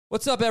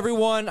What's up,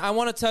 everyone? I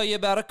want to tell you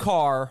about a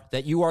car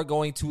that you are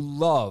going to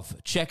love.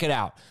 Check it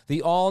out.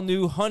 The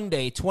all-new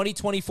Hyundai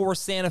 2024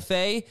 Santa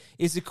Fe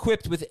is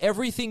equipped with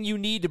everything you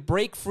need to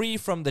break free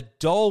from the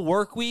dull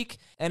work week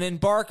and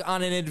embark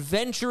on an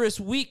adventurous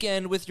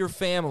weekend with your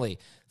family.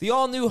 The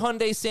all-new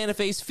Hyundai Santa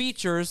Fe's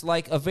features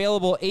like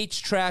available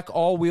H-Track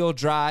all-wheel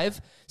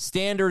drive,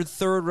 standard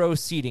third-row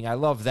seating, I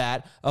love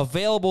that,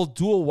 available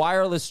dual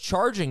wireless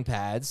charging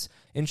pads,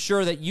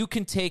 ensure that you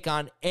can take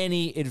on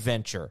any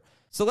adventure.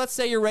 So let's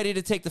say you're ready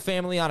to take the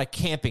family on a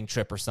camping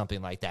trip or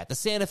something like that. The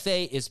Santa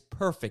Fe is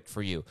perfect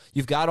for you.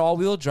 You've got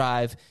all-wheel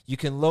drive. You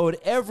can load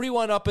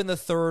everyone up in the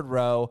third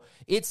row.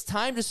 It's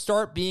time to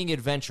start being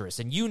adventurous,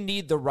 and you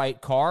need the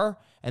right car,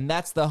 and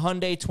that's the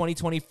Hyundai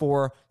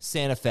 2024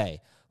 Santa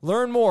Fe.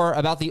 Learn more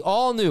about the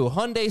all-new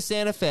Hyundai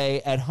Santa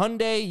Fe at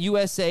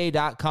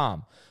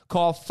HyundaiUSA.com.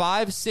 Call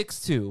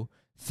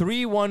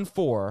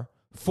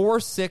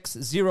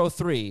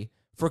 562-314-4603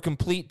 for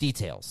complete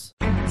details.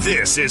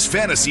 This is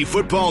Fantasy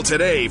Football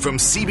Today from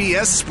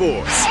CBS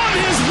Sports. On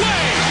his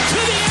way to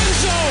the end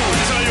zone.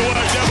 I'll tell you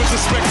what, that was a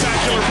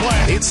spectacular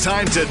play. It's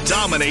time to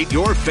dominate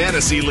your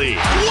fantasy league.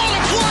 What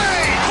a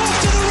play! Off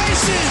to the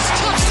races.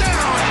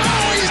 Touchdown.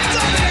 Oh, he's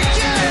done it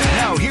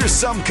again. Now here's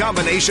some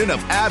combination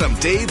of Adam,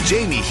 Dave,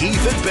 Jamie,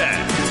 Heath, and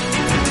Ben.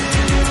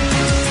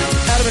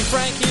 Adam and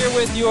Frank here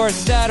with your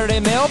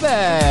Saturday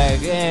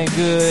mailbag. And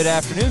good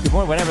afternoon, good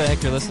morning, whenever the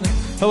heck you're listening.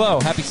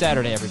 Hello, happy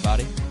Saturday,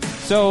 everybody.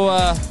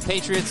 So,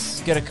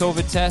 Patriots get a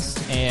COVID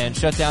test and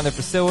shut down their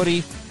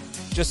facility.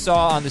 Just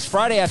saw on this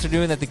Friday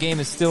afternoon that the game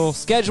is still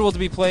scheduled to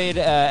be played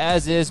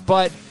as is,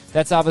 but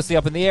that's obviously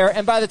up in the air.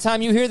 And by the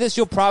time you hear this,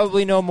 you'll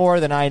probably know more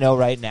than I know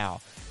right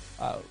now,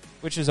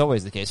 which is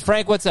always the case.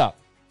 Frank, what's up?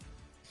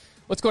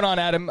 What's going on,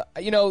 Adam?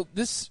 You know,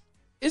 this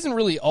isn't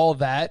really all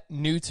that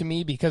new to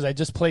me because I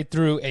just played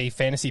through a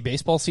fantasy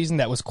baseball season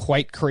that was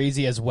quite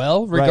crazy as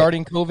well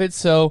regarding COVID,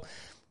 so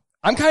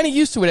I'm kind of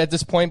used to it at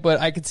this point,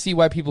 but I could see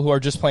why people who are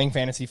just playing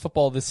fantasy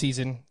football this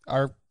season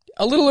are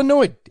a little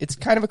annoyed. It's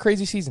kind of a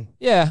crazy season.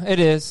 Yeah,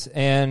 it is,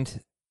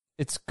 and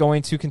it's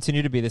going to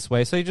continue to be this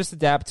way, so you just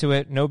adapt to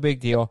it. No big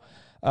deal.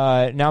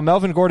 Now,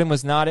 Melvin Gordon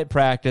was not at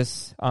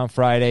practice on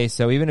Friday,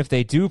 so even if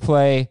they do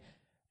play,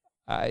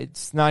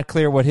 it's not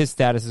clear what his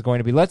status is going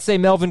to be. Let's say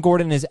Melvin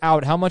Gordon is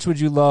out. How much would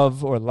you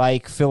love or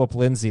like Phillip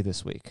Lindsay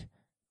this week?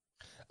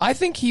 I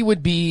think he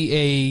would be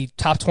a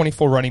top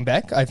 24 running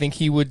back. I think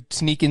he would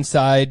sneak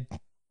inside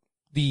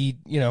the,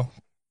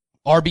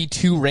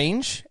 RB2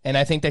 range, and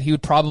I think that he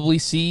would probably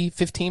see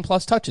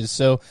 15-plus touches.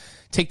 So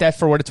take that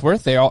for what it's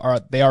worth. They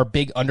are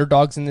big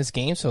underdogs in this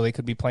game, so they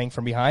could be playing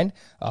from behind.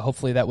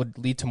 Hopefully that would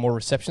lead to more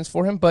receptions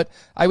for him. But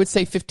I would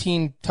say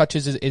 15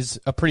 touches is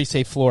a pretty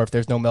safe floor if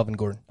there's no Melvin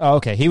Gordon. Oh,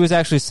 okay. He was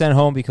actually sent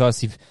home because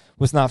he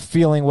was not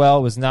feeling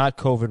well, was not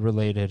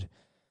COVID-related.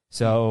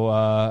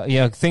 So,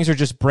 things are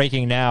just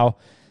breaking now.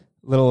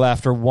 Little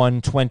after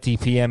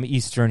 1:20 p.m.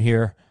 Eastern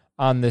here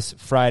on this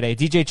Friday.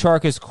 DJ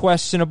Chark is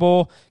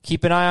questionable.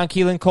 Keep an eye on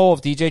Keelan Cole.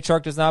 If DJ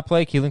Chark does not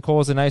play, Keelan Cole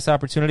is a nice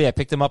opportunity. I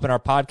picked him up in our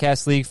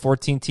podcast league,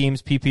 14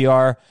 teams,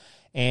 PPR,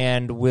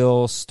 and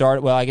we'll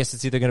start, I guess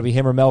it's either going to be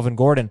him or Melvin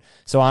Gordon.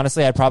 So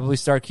honestly, I'd probably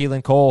start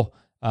Keelan Cole,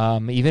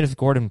 even if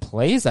Gordon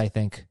plays, I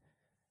think.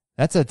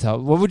 That's a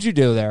tough. What would you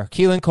do there?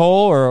 Keelan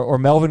Cole or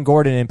Melvin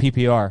Gordon in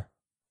PPR?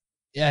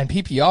 Yeah, in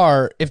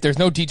PPR, if there's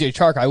no DJ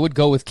Chark, I would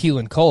go with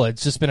Keelan Cole.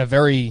 It's just been a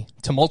very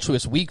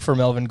tumultuous week for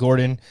Melvin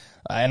Gordon,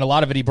 and a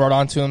lot of it he brought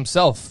on to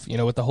himself,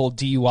 with the whole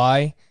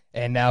DUI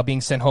and now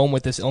being sent home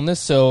with this illness.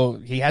 So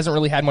he hasn't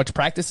really had much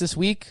practice this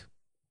week.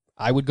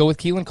 I would go with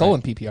Keelan Cole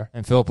in PPR.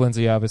 And Phillip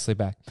Lindsay obviously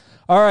back.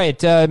 All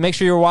right, make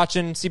sure you're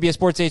watching CBS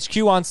Sports HQ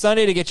on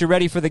Sunday to get you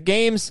ready for the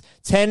games.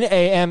 10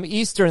 a.m.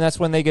 Eastern, that's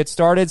when they get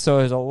started, so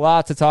there's a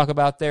lot to talk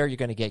about there. You're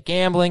going to get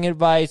gambling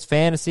advice,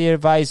 fantasy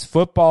advice,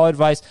 football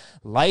advice,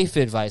 life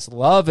advice,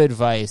 love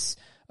advice.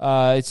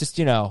 It's just,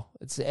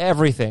 it's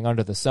everything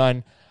under the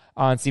sun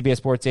on CBS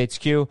Sports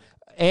HQ.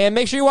 And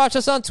make sure you watch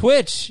us on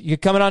Twitch. You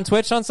coming on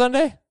Twitch on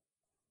Sunday?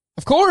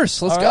 Of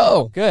course. Let's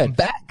go. Good. I'm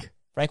back.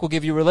 Frank will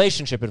give you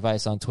relationship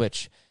advice on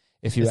Twitch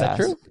if you ask.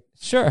 Is that true?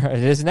 Sure,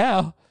 it is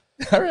now.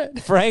 All right.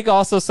 Frank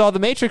also saw The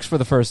Matrix for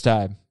the first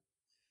time.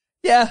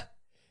 Yeah,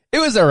 it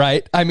was all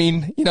right. I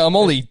mean, I'm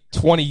only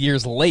 20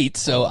 years late,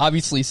 so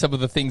obviously some of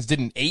the things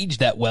didn't age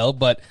that well,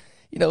 but,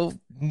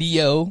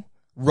 Neo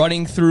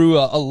running through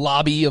a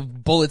lobby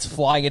of bullets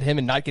flying at him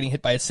and not getting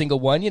hit by a single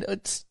one,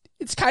 it's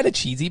kind of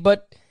cheesy,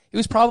 but it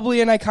was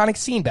probably an iconic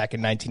scene back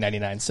in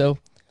 1999, so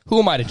who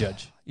am I to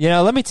judge?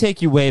 Let me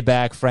take you way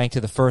back, Frank,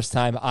 to the first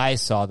time I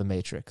saw The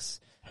Matrix.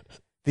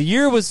 The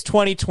year was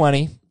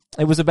 2020.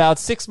 It was about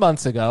 6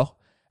 months ago,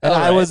 and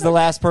I was the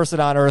last person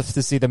on Earth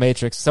to see The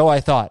Matrix, so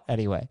I thought,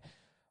 anyway.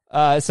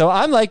 So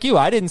I'm like you.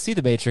 I didn't see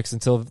The Matrix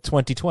until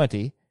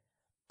 2020.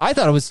 I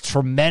thought it was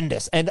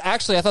tremendous, and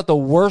actually I thought the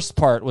worst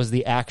part was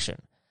the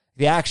action.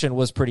 The action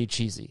was pretty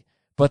cheesy,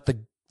 but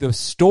the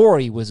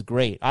story was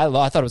great. I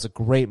thought it was a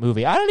great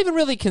movie. I don't even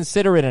really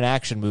consider it an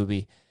action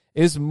movie.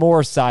 It was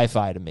more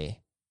sci-fi to me.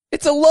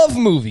 It's a love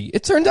movie.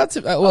 It turned out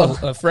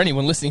to, for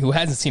anyone listening who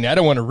hasn't seen it, I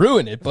don't want to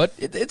ruin it, but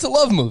it's a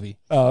love movie.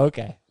 Oh,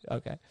 okay.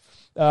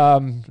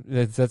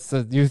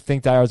 You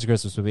think Die Hard's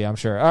Christmas would be, I'm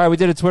sure. All right, we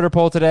did a Twitter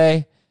poll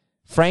today.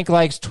 Frank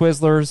likes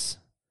Twizzlers,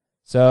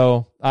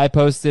 so I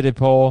posted a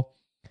poll.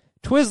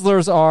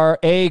 Twizzlers are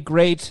A,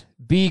 great,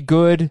 B,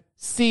 good,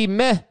 C,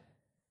 meh,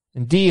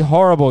 and D,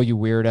 horrible, you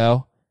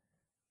weirdo.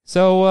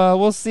 So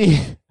we'll see.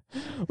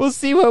 We'll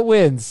see what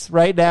wins.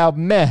 Right now,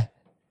 meh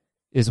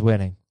is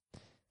winning.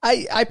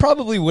 I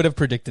probably would have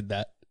predicted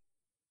that.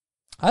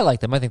 I like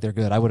them. I think they're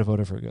good. I would have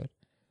voted for good.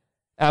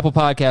 Apple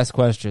Podcast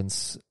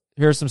questions.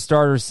 Here's some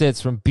starter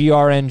sits from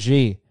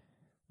BRNG.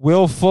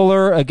 Will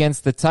Fuller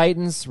against the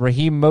Titans,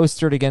 Raheem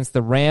Mostert against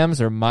the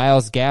Rams, or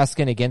Myles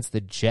Gaskin against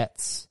the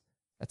Jets?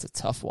 That's a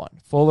tough one.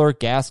 Fuller,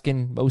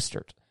 Gaskin,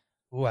 Mostert.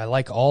 Ooh, I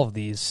like all of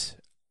these.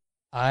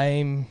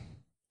 I'm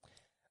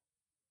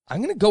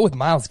going to go with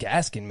Myles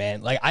Gaskin,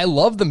 man. Like, I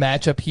love the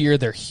matchup here.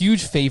 They're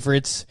huge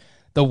favorites.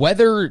 The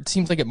weather, it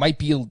seems like it might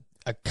be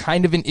a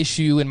kind of an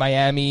issue in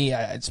Miami.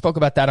 I spoke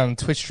about that on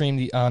Twitch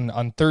stream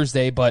on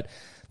Thursday, but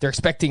they're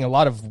expecting a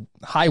lot of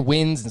high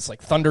winds and it's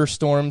like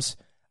thunderstorms.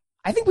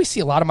 I think we see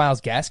a lot of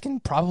Myles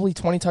Gaskin, probably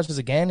 20 touches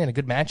again in a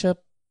good matchup.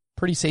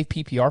 Pretty safe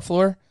PPR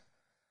floor.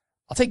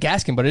 I'll take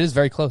Gaskin, but it is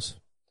very close.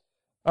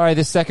 All right,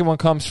 this second one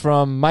comes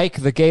from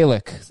Mike the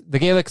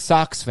Gaelic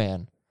Sox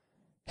fan.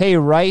 Hey,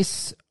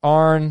 Rice,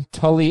 Arn,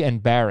 Tully,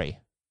 and Barry.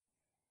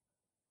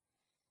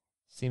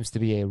 Seems to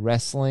be a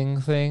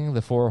wrestling thing,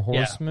 the Four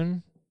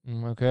Horsemen.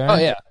 Yeah. Okay. Oh,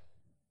 yeah.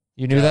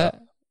 You knew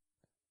that?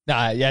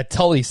 Nah, yeah,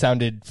 Tully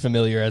sounded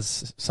familiar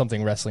as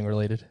something wrestling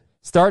related.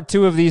 Start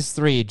two of these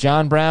three.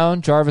 John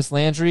Brown, Jarvis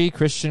Landry,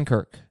 Christian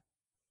Kirk.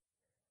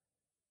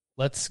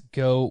 Let's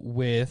go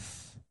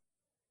with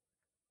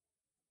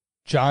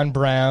John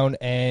Brown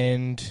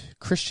and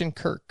Christian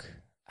Kirk.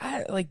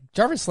 Like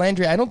Jarvis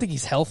Landry, I don't think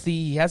he's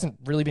healthy. He hasn't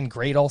really been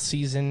great all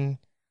season.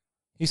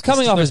 He's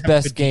coming off his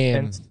best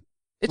game.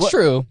 It's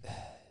true.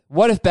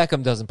 What if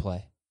Beckham doesn't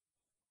play?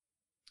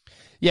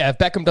 Yeah, if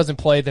Beckham doesn't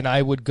play, then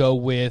I would go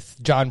with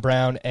John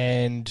Brown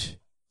and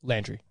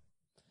Landry.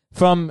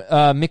 From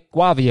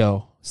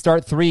McGuavio,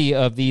 start three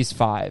of these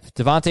five.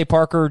 Devontae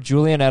Parker,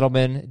 Julian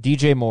Edelman,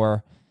 DJ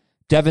Moore,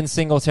 Devin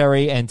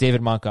Singletary, and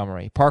David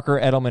Montgomery. Parker,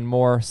 Edelman,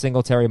 Moore,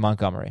 Singletary,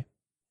 Montgomery.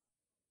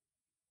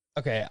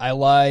 Okay, I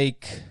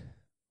like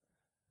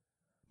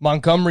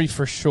Montgomery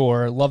for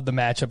sure. Love the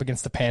matchup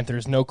against the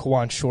Panthers. No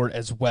Kawan Short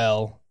as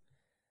well.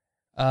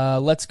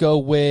 Let's go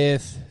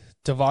with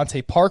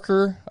Devontae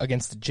Parker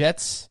against the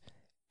Jets.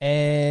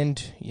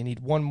 And you need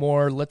one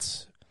more.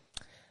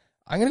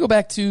 I'm going to go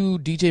back to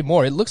DJ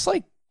Moore. It looks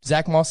like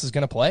Zach Moss is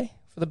going to play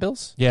for the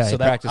Bills. Yeah, so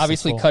that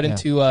obviously cut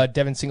into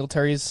Devin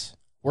Singletary's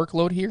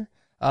workload here.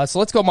 So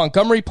let's go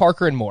Montgomery,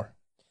 Parker, and Moore.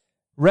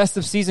 Rest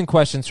of season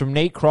questions from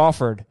Nate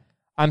Crawford.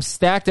 I'm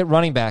stacked at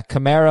running back.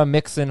 Kamara,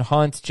 Mixon,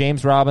 Hunt,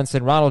 James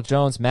Robinson, Ronald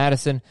Jones,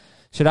 Madison.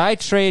 Should I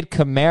trade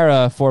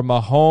Kamara for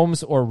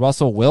Mahomes or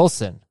Russell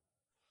Wilson?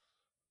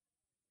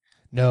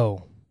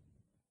 No.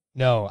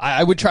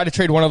 I would try to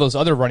trade one of those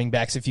other running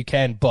backs if you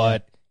can,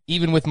 but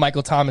even with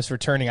Michael Thomas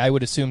returning, I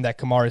would assume that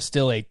Kamara is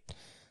still a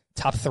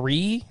top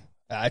 3,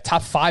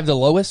 top 5 the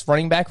lowest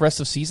running back rest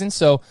of season.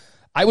 So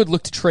I would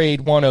look to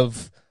trade one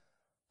of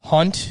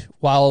Hunt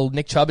while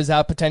Nick Chubb is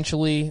out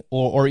potentially,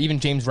 or even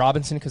James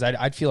Robinson, because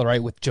I'd feel all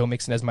right with Joe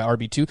Mixon as my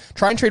RB2.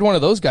 Try and trade one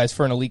of those guys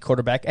for an elite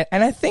quarterback,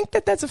 and I think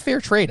that that's a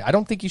fair trade. I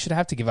don't think you should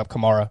have to give up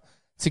Kamara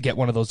to get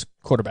one of those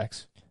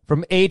quarterbacks.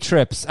 From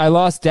A-Trips, I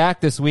lost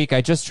Dak this week.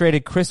 I just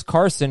traded Chris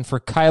Carson for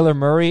Kyler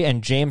Murray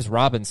and James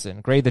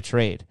Robinson. Grade the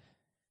trade.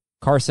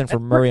 Carson for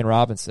Murray and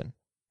Robinson.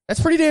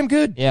 That's pretty damn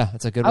good. Yeah,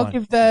 that's a good one. I'll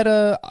give that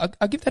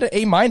an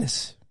A-.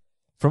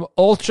 From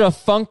Ultra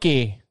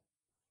Funky.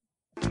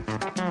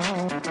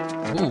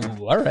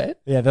 Ooh, all right.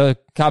 Yeah, the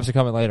cops are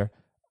coming later.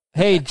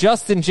 Hey,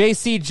 Justin,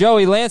 JC,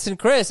 Joey, Lance, and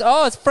Chris.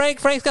 Oh, it's Frank.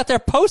 Frank's got their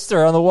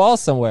poster on the wall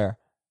somewhere.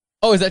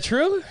 Oh, is that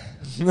true?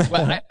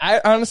 Well,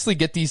 I honestly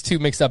get these two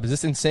mixed up. Is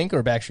this NSYNC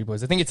or Backstreet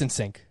Boys? I think it's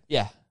NSYNC.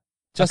 Yeah.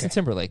 Justin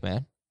Timberlake,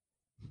 man.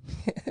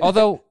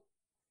 Although,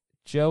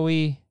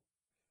 Joey,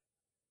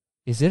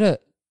 is it?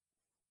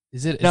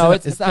 No,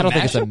 it's I don't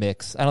think it's a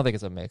mix. I don't think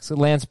it's a mix.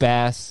 Lance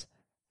Bass.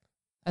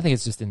 I think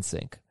it's just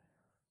NSYNC.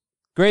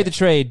 Grade the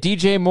trade.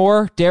 DJ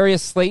Moore,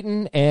 Darius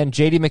Slayton, and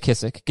J.D.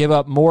 McKissick. Give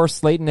up Moore,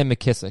 Slayton, and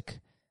McKissick.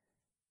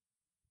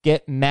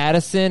 Get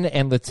Madison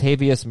and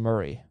Latavius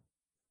Murray.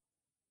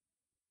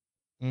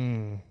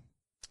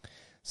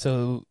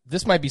 So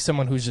this might be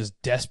someone who's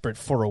just desperate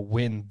for a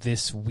win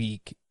this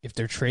week if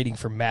they're trading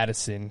for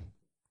Madison.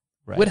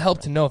 Right, would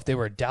help to know if they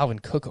were a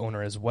Dalvin Cook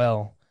owner as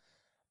well.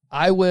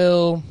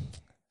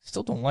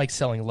 Still don't like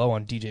selling low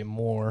on DJ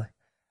Moore.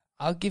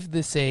 I'll give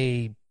this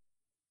a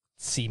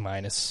C-.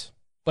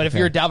 But if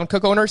you're a Dalvin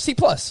Cook owner, C+.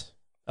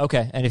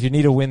 Okay, and if you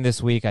need a win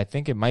this week, I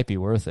think it might be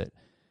worth it.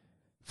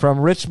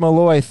 From Rich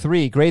Malloy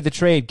 3, grade the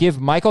trade. Give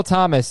Michael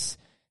Thomas,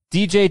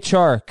 DJ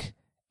Chark,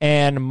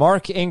 and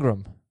Mark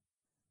Ingram.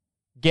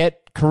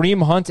 Get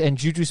Kareem Hunt and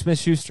Juju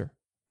Smith-Schuster.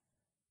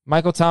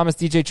 Michael Thomas,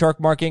 DJ Chark,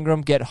 Mark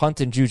Ingram. Get Hunt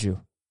and Juju.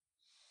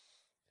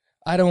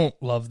 I don't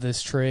love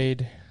this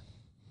trade.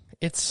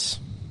 It's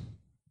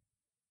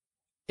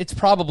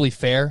probably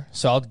fair,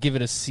 so I'll give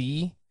it a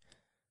C.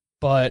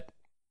 but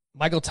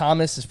Michael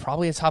Thomas is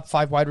probably a top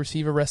 5 wide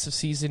receiver rest of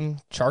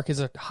season. Chark is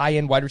a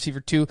high-end wide receiver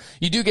too.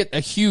 You do get a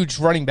huge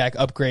running back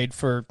upgrade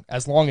for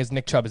as long as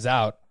Nick Chubb is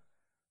out.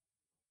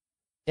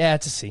 Yeah,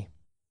 it's a C.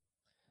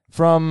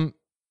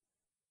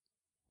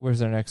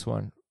 Where's our next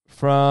one?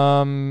 It's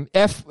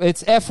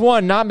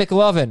F1, not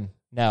McLovin.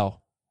 No.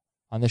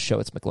 On this show,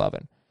 it's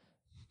McLovin.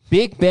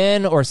 Big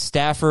Ben or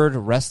Stafford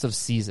rest of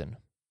season?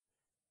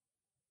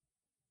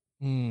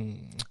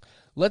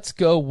 Let's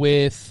go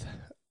with...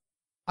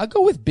 I'll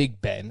go with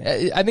Big Ben.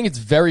 I think it's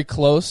very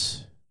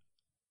close.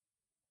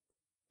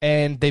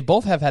 And they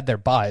both have had their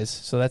buys,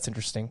 so that's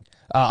interesting.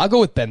 I'll go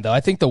with Ben, though.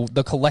 I think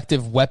the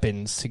collective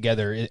weapons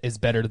together is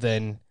better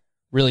than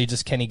really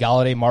just Kenny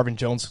Golladay. Marvin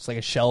Jones looks like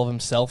a shell of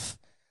himself.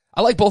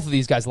 I like both of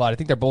these guys a lot. I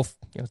think they're both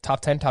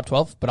top 10, top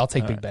 12, but I'll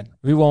take Big Ben.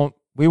 We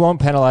won't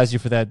penalize you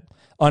for that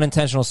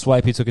unintentional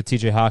swipe he took at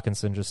TJ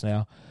Hawkinson just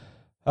now.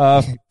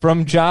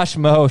 From Josh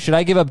Moe, should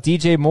I give up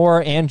DJ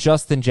Moore and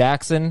Justin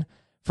Jackson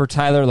for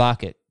Tyler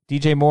Lockett?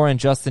 DJ Moore and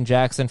Justin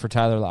Jackson for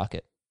Tyler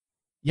Lockett.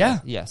 Yeah.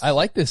 Yes. I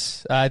like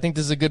this. I think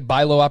this is a good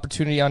buy low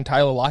opportunity on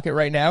Tyler Lockett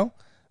right now,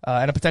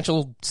 and a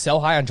potential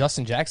sell high on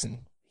Justin Jackson.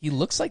 He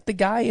looks like the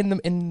guy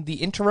in the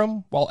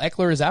interim while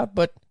Eckler is out,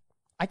 but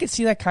I could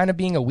see that kind of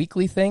being a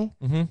weekly thing.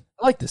 Mm-hmm.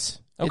 I like this.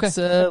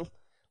 Okay.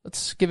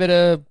 Let's give it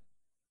a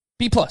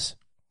B+. It's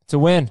a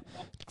win.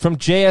 From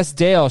JS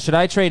Dale, should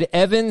I trade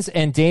Evans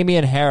and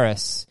Damian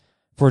Harris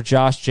for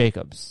Josh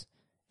Jacobs?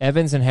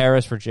 Evans and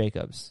Harris for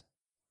Jacobs.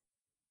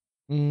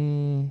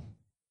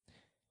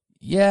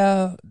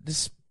 Yeah,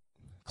 this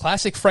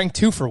classic Frank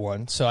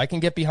 2-for-1, so I can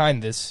get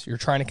behind this. You're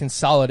trying to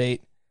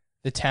consolidate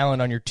the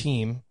talent on your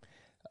team.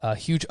 A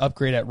huge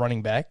upgrade at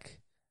running back.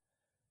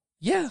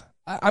 Yeah,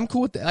 I'm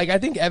cool with that. Like, I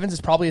think Evans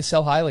is probably a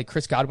sell high. Like,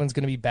 Chris Godwin's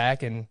going to be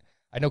back, and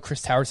I know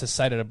Chris Towers has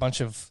cited a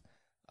bunch of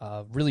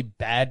really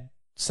bad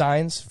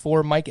signs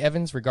for Mike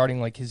Evans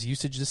regarding like his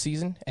usage this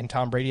season and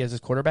Tom Brady as his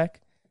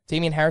quarterback.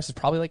 Damian Harris is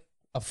probably like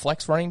a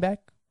flex running back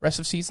rest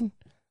of season.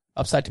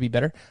 Upside to be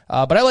better.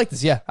 But I like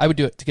this. Yeah, I would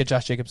do it to get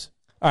Josh Jacobs.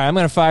 All right, I'm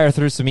going to fire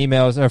through some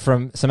emails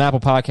from some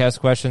Apple Podcast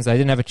questions I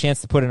didn't have a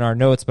chance to put in our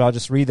notes, but I'll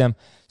just read them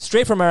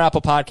straight from our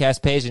Apple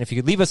Podcast page. And if you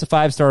could leave us a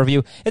 5-star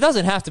review, it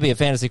doesn't have to be a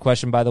fantasy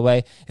question, by the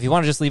way. If you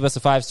want to just leave us a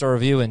 5-star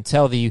review and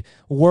tell the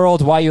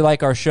world why you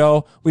like our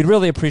show, we'd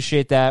really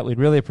appreciate that. We'd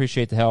really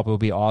appreciate the help. It would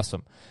be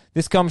awesome.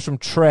 This comes from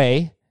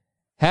Trey.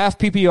 Half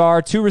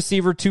PPR, 2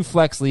 receiver, 2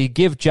 flex league.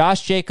 Give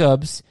Josh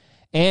Jacobs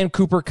and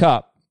Cooper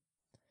Kupp.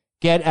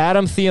 Get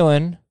Adam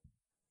Thielen,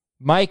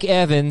 Mike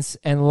Evans,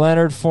 and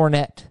Leonard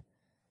Fournette.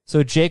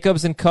 So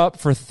Jacobs and Kupp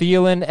for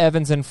Thielen,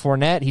 Evans, and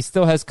Fournette. He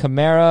still has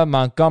Kamara,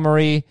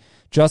 Montgomery,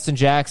 Justin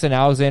Jackson,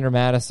 Alexander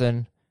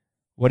Madison.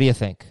 What do you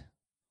think?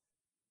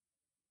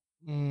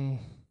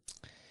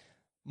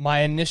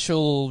 My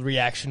initial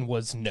reaction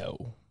was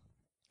no,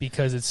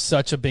 because it's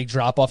such a big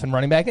drop-off in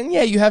running back. And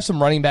yeah, you have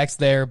some running backs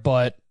there,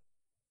 but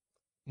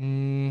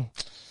I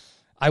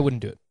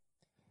wouldn't do it.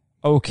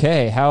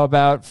 Okay, how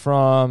about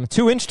from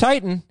 2-Inch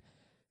Titan,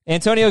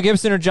 Antonio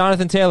Gibson or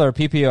Jonathan Taylor,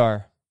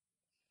 PPR?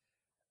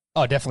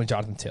 Oh, definitely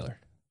Jonathan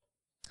Taylor.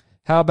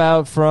 How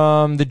about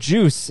from the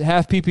Juice,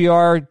 half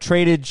PPR,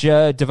 traded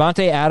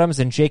Devontae Adams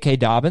and J.K.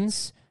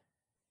 Dobbins?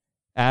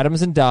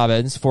 Adams and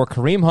Dobbins for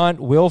Kareem Hunt,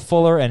 Will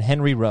Fuller, and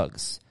Henry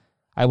Ruggs.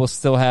 I will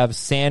still have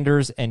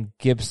Sanders and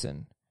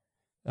Gibson,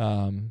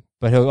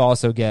 but he'll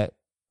also get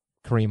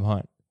Kareem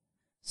Hunt.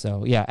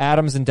 So, yeah,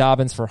 Adams and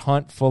Dobbins for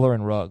Hunt, Fuller,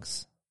 and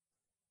Ruggs.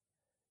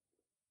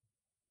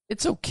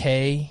 It's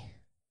okay.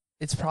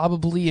 It's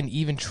probably an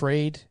even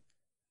trade.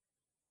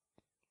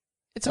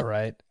 It's all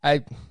right.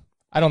 I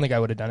don't think I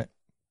would have done it.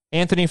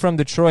 Anthony from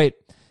Detroit.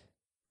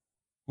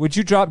 Would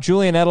you drop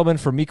Julian Edelman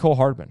for Mecole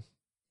Hardman?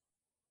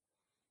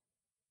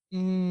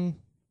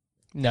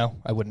 No,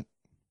 I wouldn't.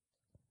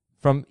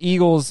 From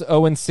Eagles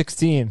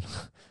 0-16.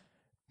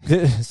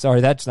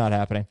 Sorry, that's not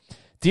happening.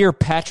 Dear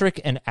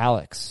Patrick and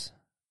Alex.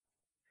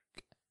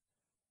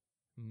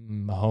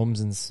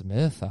 Mahomes and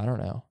Smith? I don't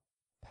know.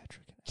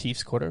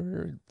 Chiefs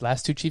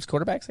last 2 Chiefs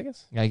quarterbacks, I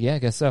guess? Yeah, I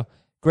guess so.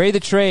 Grade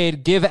the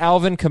trade. Give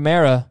Alvin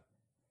Kamara.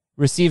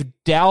 Receive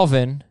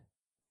Dalvin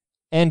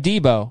and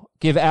Debo.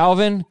 Give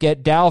Alvin,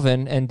 get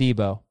Dalvin and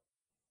Debo.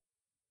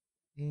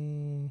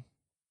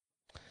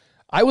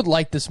 I would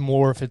like this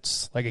more if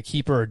it's like a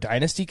keeper or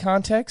dynasty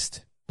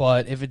context,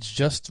 but if it's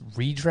just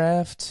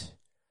redraft,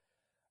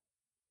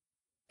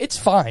 it's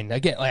fine.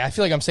 Again, like I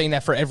feel like I'm saying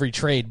that for every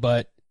trade,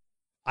 but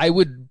I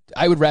would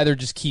rather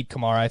just keep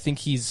Kamara. I think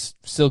he's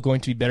still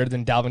going to be better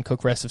than Dalvin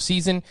Cook rest of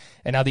season,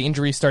 and now the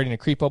injury is starting to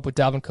creep up with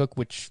Dalvin Cook,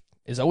 which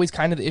is always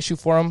kind of the issue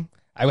for him.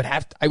 I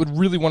would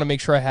really want to make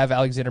sure I have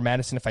Alexander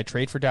Madison if I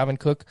trade for Dalvin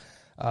Cook.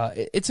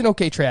 It's an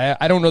okay trade.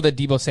 I don't know that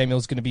Deebo Samuel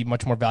is going to be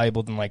much more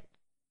valuable than like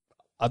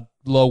a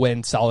low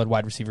end solid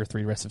wide receiver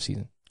 3 rest of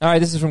season. All right,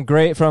 this is from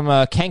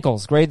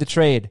Kankles. Grade the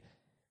trade.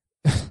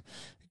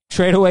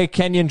 Trade away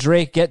Kenyon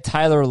Drake. Get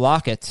Tyler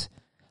Lockett.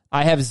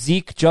 I have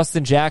Zeke,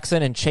 Justin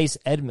Jackson, and Chase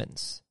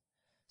Edmonds.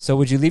 So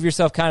would you leave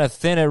yourself kind of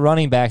thin at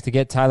running back to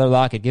get Tyler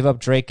Lockett? Give up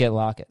Drake, get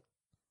Lockett.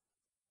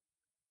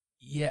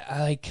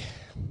 Yeah,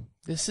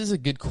 This is a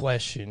good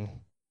question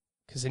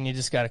because then you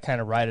just got to kind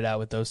of ride it out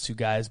with those two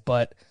guys.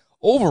 But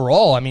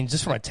overall, I mean,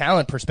 just from a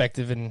talent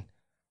perspective, and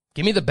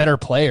give me the better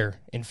player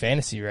in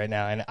fantasy right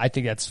now. And I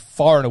think that's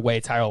far and away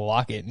Tyler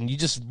Lockett. And you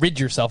just rid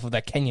yourself of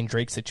that Kenyon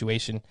Drake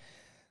situation.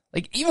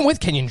 Like, even with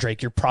Kenyon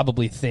Drake, you're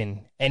probably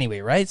thin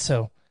anyway, right?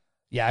 So,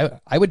 yeah,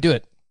 I would do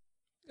it.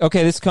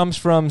 Okay, this comes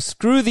from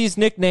Screw These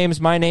Nicknames.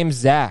 My name's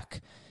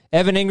Zach.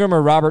 Evan Ingram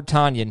or Robert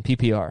Tonyan,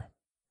 PPR?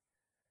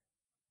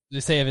 Did they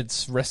say if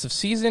it's rest of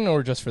season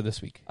or just for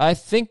this week? I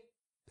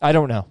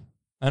don't know.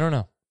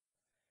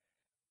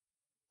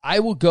 I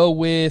will go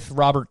with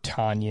Robert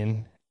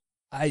Tonyan.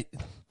 I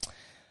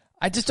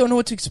just don't know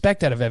what to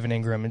expect out of Evan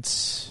Ingram.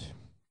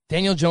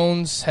 Daniel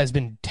Jones has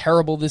been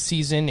terrible this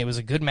season. It was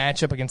a good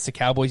matchup against the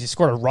Cowboys. He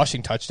scored a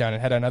rushing touchdown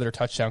and had another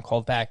touchdown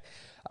called back.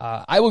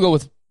 I will go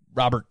with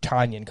Robert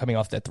Tonyan coming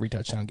off that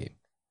 3-touchdown game.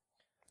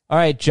 All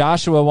right,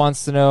 Joshua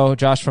wants to know,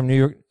 Josh from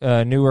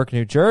Newark,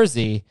 New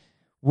Jersey,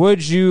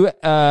 would you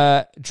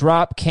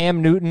drop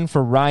Cam Newton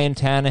for Ryan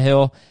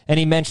Tannehill? And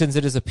he mentions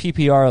it as a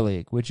PPR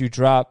league. Would you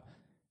drop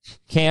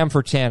Cam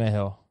for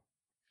Tannehill?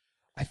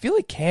 I feel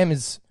like Cam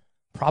is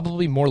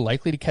probably more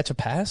likely to catch a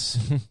pass.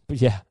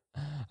 But yeah,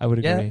 I would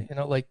agree.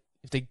 Yeah, like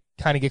if they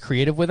kind of get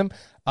creative with him.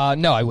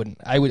 No, I wouldn't.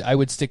 I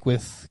would stick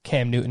with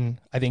Cam Newton.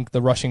 I think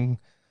the rushing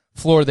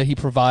floor that he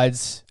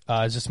provides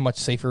is just much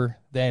safer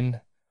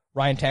than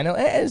Ryan Tannehill.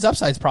 And his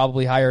upside is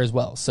probably higher as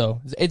well. So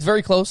it's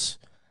very close.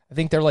 I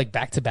think they're like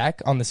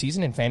back-to-back on the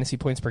season in fantasy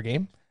points per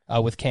game,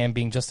 with Cam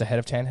being just ahead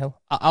of Tannehill.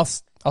 I'll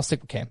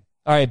stick with Cam.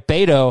 All right,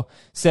 Beto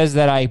says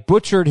that I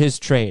butchered his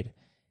trade.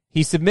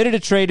 He submitted a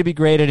trade to be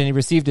graded, and he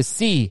received a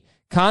C.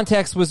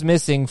 Context was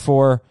missing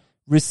for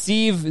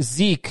receive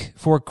Zeke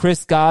for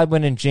Chris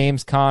Godwin and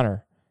James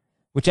Conner,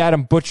 which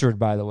Adam butchered,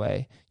 by the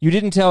way. You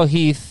didn't tell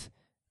Heath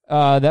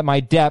about my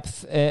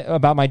depth,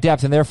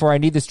 and therefore I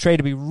need this trade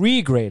to be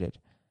regraded.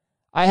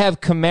 I have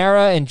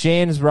Kamara and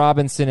James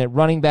Robinson at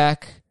running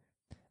back.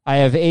 I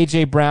have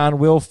A.J. Brown,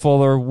 Will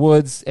Fuller,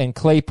 Woods, and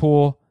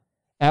Claypool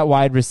at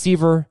wide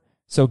receiver.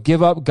 So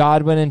give up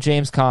Godwin and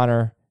James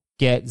Conner.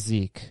 Get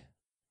Zeke.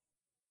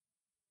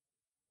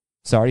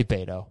 Sorry,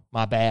 Beto.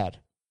 My bad.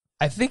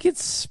 I think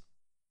it's,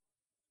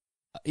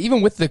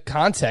 even with the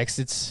context,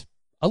 it's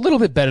a little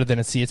bit better than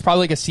a C. It's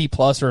probably like a C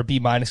plus or a B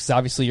minus because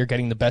obviously you're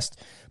getting the best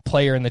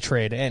player in the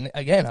trade. And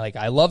again, like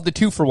I love the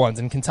 2-for-1s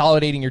and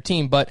consolidating your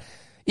team, but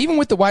even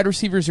with the wide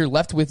receivers you're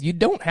left with, you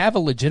don't have a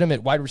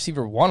legitimate wide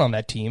receiver 1 on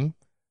that team.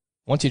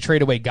 Once you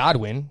trade away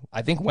Godwin,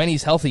 I think when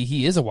he's healthy,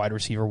 he is a wide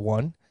receiver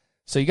 1.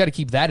 So you got to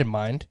keep that in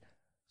mind.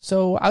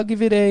 So I'll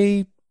give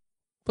it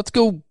let's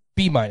go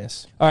B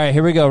minus. All right,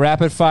 here we go.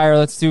 Rapid fire.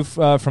 Let's do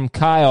from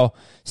Kyle.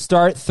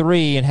 Start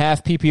 3 and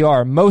half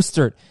PPR.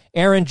 Mostert,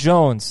 Aaron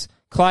Jones,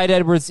 Clyde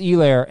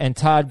Edwards-Helaire, and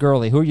Todd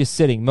Gurley. Who are you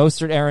sitting?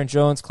 Mostert, Aaron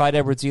Jones, Clyde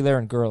Edwards-Helaire,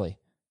 and Gurley.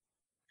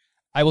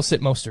 I will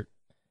sit Mostert.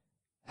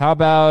 How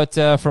about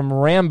from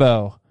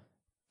Rambo?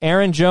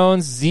 Aaron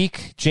Jones,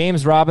 Zeke,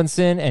 James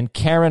Robinson, and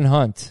Karen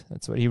Hunt.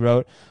 That's what he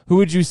wrote. Who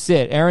would you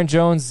sit? Aaron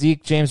Jones,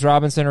 Zeke, James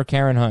Robinson, or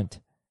Karen Hunt?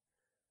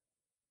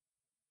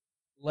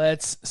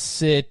 Let's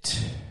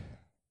sit...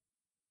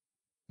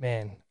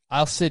 Man,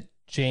 I'll sit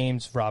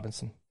James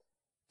Robinson.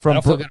 I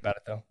don't feel good about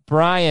it, though.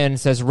 Brian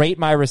says, rate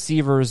my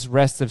receivers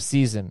rest of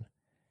season.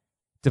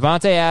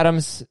 Devontae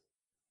Adams,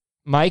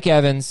 Mike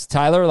Evans,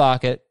 Tyler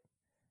Lockett,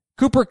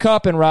 Cooper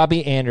Kupp, and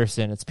Robbie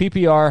Anderson. It's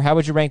PPR. How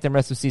would you rank them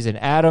rest of season?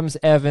 Adams,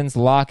 Evans,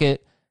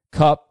 Lockett,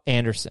 Kupp,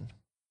 Anderson.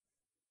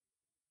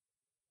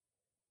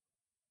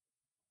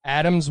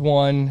 Adams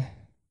 1.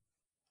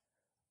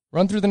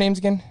 Run through the names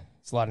again.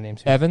 It's a lot of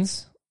names here.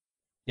 Evans.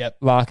 Yep.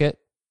 Lockett.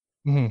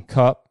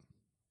 Kupp.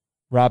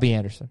 Robbie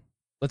Anderson.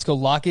 Let's go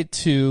Lockett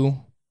 2.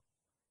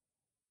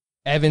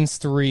 Evans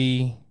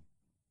 3.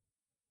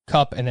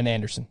 Kupp, and then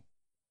Anderson.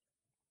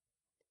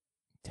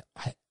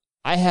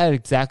 I had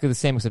exactly the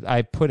same, except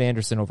I put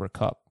Anderson over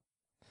Kupp.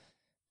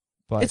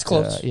 But it's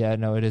close. Yeah,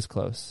 no, it is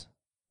close.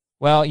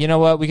 Well, you know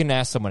what? We can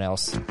ask someone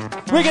else.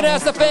 We can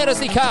ask the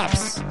fantasy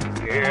cops.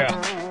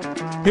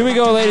 Yeah. Here we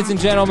go, ladies and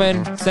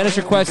gentlemen. Send us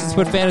your questions.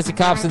 Put fantasy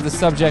cops in the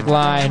subject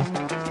line.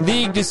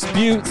 League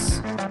disputes.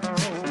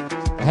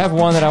 I have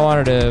one that I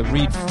wanted to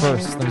read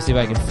first. Let me see if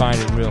I can find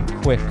it real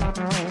quick.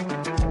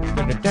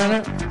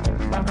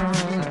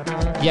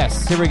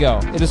 Yes, here we go.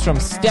 It is from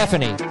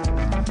Stephanie.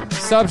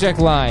 Subject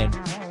line.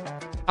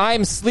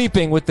 I'm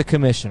sleeping with the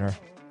commissioner.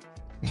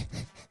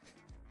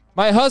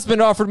 My husband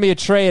offered me a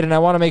trade, and I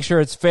want to make sure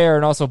it's fair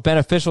and also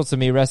beneficial to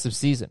me rest of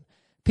season.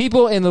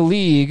 People in the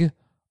league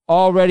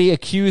already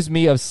accuse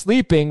me of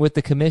sleeping with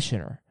the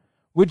commissioner.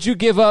 Would you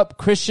give up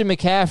Christian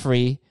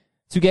McCaffrey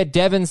to get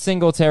Devin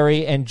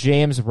Singletary and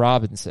James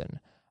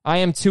Robinson? I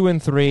am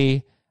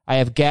 2-3. I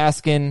have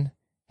Gaskin,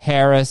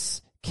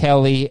 Harris,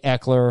 Kelly,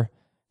 Eckler.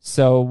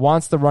 So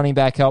wants the running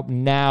back help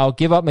now.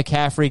 Give up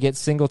McCaffrey, get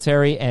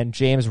Singletary and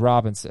James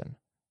Robinson.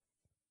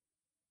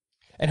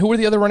 And who were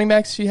the other running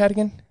backs she had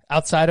again,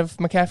 outside of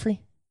McCaffrey?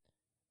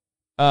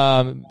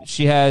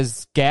 She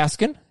has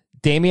Gaskin,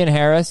 Damian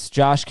Harris,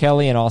 Josh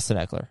Kelly, and Austin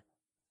Eckler.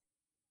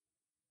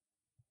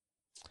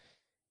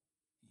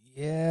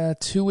 Yeah,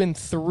 2 and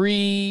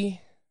 3.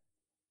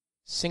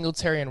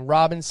 Singletary and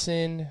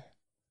Robinson.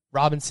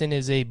 Robinson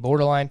is a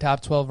borderline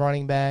top 12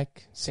 running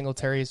back.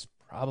 Singletary is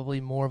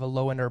probably more of a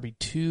low-end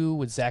RB2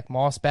 with Zach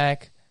Moss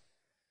back.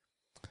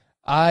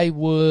 I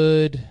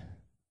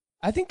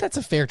think that's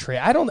a fair trade.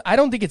 I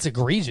don't think it's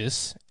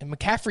egregious. And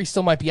McCaffrey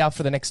still might be out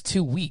for the next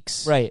 2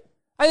 weeks. Right.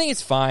 I think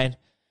it's fine.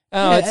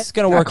 It's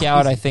going to work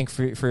out, I think,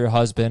 for your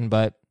husband,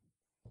 but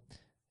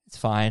it's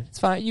fine. It's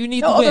fine. You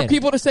need to win. Other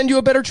people to send you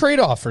a better trade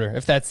offer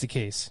if that's the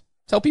case.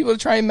 Tell people to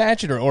try and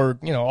match it or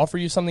offer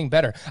you something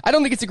better. I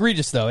don't think it's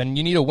egregious, though, and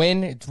you need a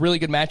win. It's a really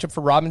good matchup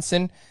for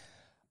Robinson.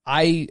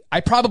 I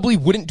probably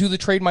wouldn't do the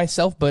trade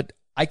myself, but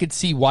I could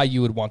see why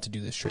you would want to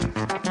do this trade.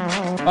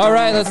 All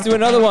right, let's do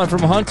another one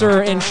from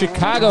Hunter in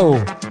Chicago.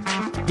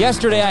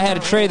 Yesterday, I had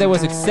a trade that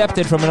was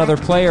accepted from another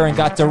player and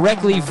got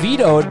directly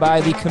vetoed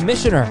by the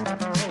commissioner.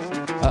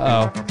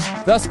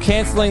 Thus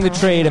canceling the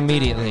trade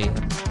immediately.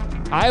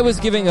 I was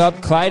giving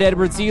up Clyde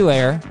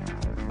Edwards-Helaire,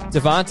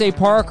 Devontae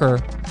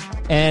Parker,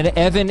 and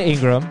Evan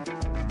Ingram,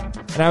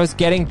 and I was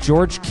getting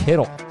George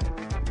Kittle.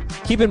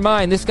 Keep in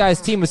mind, this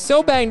guy's team was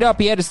so banged up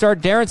he had to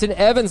start Darrington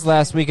Evans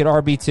last week at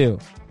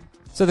RB2.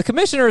 So the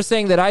commissioner is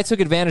saying that I took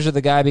advantage of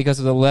the guy because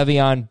of the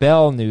Le'Veon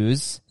Bell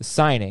news, the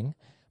signing,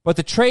 but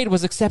the trade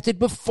was accepted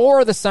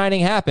before the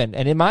signing happened,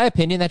 and in my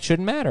opinion, that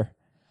shouldn't matter.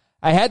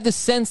 I had the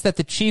sense that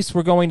the Chiefs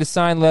were going to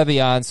sign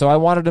Le'Veon, so I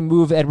wanted to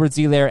move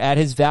Edwards-Helaire at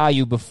his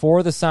value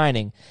before the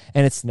signing,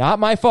 and it's not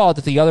my fault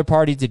that the other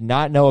party did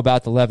not know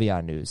about the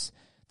Le'Veon news.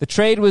 The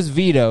trade was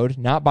vetoed,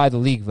 not by the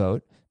league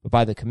vote, but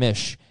by the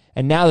commish,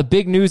 and now the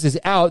big news is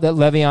out that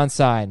Le'Veon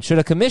signed. Should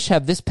a commish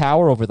have this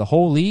power over the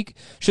whole league?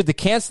 Should the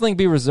canceling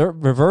be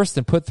reversed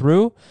and put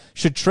through?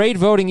 Should trade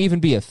voting even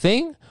be a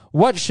thing?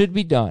 What should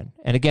be done?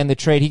 And again, the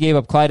trade, he gave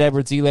up Clyde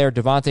Edwards-Helaire,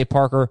 Devontae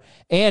Parker,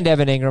 and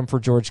Evan Ingram for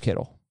George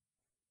Kittle.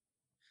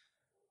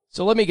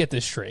 So let me get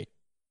this straight.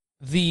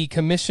 The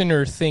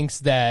commissioner thinks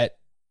that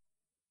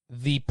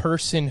the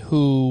person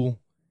who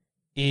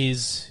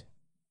is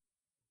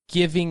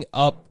giving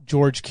up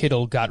George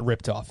Kittle got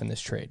ripped off in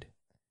this trade.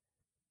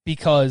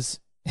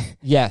 Because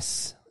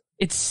yes,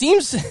 it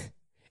seems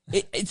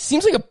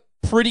like a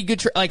pretty good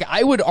trade. Like,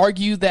 I would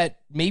argue that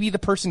maybe the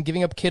person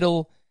giving up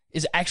Kittle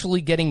is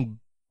actually getting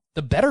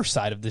the better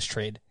side of this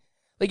trade.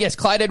 Like, yes,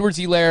 Clyde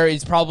Edwards-Helaire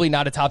is probably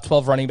not a top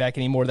 12 running back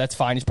anymore. That's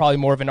fine. He's probably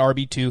more of an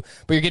RB2,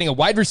 but you're getting a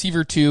wide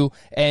receiver 2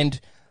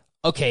 and,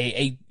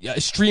 okay, a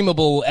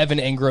streamable Evan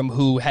Ingram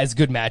who has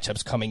good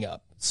matchups coming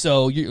up.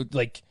 So you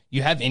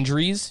have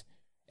injuries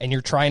and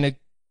you're trying to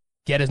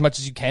get as much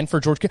as you can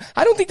for George Kittle.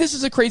 I don't think this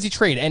is a crazy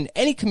trade. And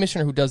any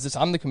commissioner who does this,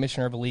 I'm the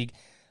commissioner of a league.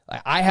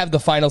 I have the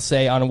final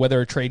say on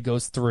whether a trade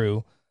goes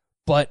through,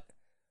 but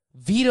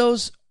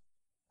vetoes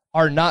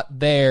are not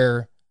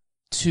there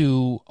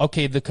to,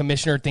 okay, the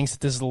commissioner thinks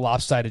that this is a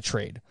lopsided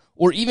trade,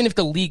 or even if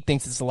the league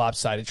thinks it's a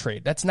lopsided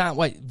trade. That's not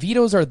why.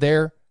 Vetoes are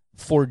there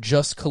for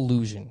just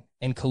collusion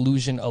and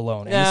collusion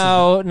alone. And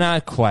no,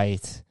 not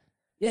quite.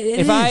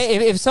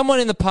 If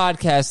someone in the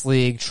podcast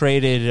league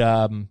traded,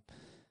 I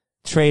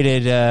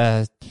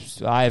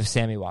have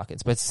Sammy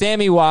Watkins, but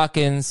Sammy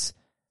Watkins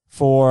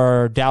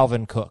for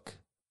Dalvin Cook,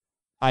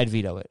 I'd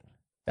veto it.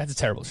 That's a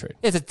terrible trade.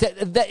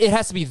 It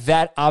has to be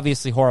that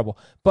obviously horrible,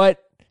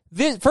 but.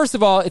 First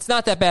of all, it's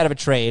not that bad of a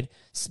trade.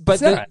 But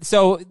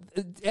so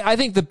I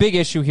think the big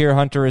issue here,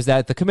 Hunter, is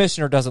that the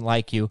commissioner doesn't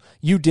like you.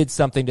 You did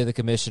something to the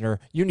commissioner.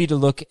 You need to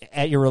look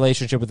at your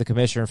relationship with the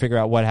commissioner and figure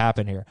out what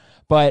happened here.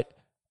 But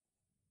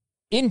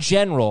in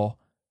general,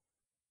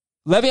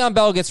 Le'Veon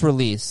Bell gets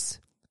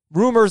released.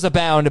 Rumors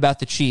abound about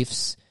the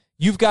Chiefs.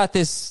 You've got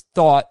this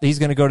thought that he's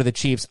going to go to the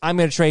Chiefs. I'm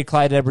going to trade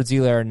Clyde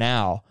Edwards-Helaire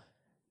now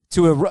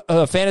to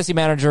a fantasy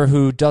manager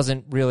who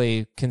doesn't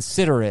really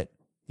consider it.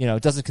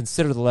 Doesn't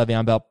consider the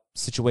Le'Veon Bell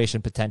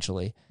situation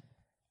potentially.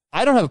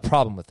 I don't have a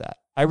problem with that.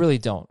 I really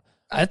don't.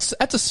 That's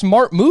a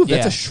smart move. Yeah.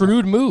 That's a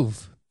shrewd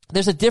move.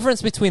 There's a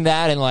difference between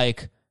that and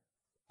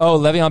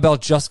Le'Veon Bell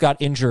just got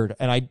injured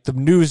and the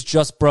news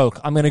just broke.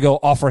 I'm going to go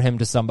offer him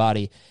to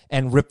somebody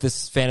and rip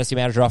this fantasy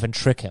manager off and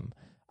trick him.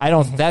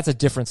 That's a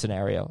different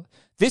scenario.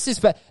 This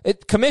is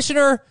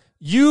Commissioner,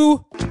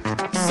 you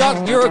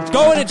suck. You're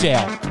going to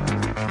jail.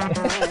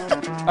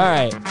 All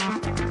right.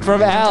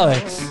 From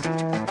Alex.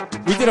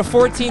 We did a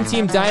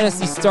 14-team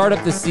dynasty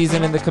startup this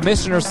season, and the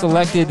commissioner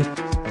selected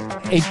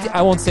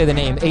I won't say the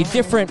name, a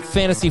different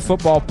fantasy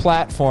football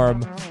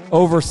platform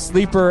over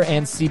Sleeper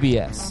and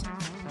CBS.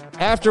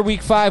 After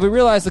week 5, we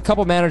realized a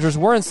couple managers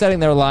weren't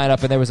setting their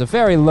lineup, and there was a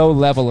very low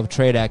level of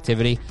trade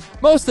activity.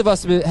 Most of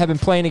us have been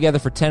playing together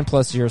for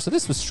 10-plus years, so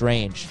this was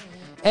strange.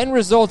 End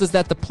result is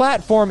that the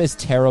platform is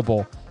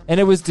terrible, and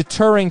it was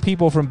deterring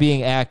people from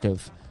being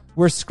active.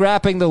 We're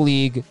scrapping the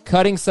league,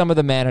 cutting some of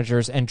the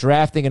managers, and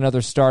drafting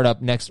another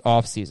startup next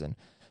offseason.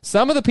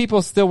 Some of the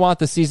people still want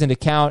the season to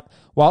count,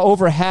 while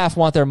over half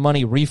want their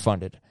money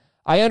refunded.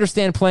 I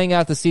understand playing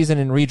out the season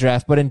in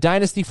redraft, but in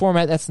dynasty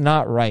format, that's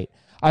not right.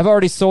 I've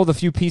already sold a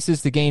few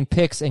pieces to gain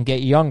picks and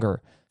get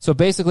younger. So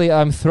basically,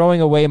 I'm throwing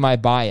away my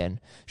buy-in.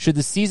 Should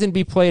the season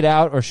be played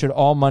out, or should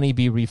all money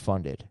be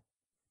refunded?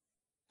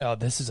 Oh,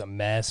 this is a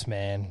mess,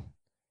 man.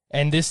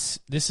 And this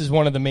is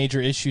one of the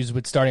major issues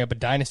with starting up a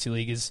dynasty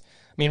league is,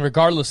 I mean,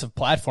 regardless of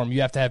platform,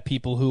 you have to have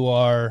people who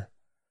are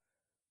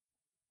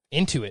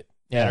into it,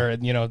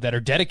 that are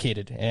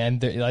dedicated, and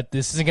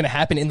this isn't going to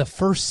happen in the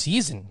first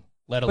season,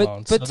 let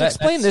alone. But to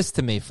explain this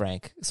to me,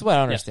 Frank, this is what I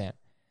don't understand.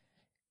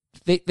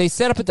 They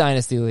set up a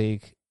dynasty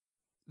league.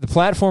 The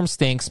platform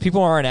stinks.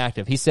 People aren't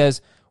active. He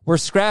says, we're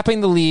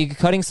scrapping the league,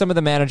 cutting some of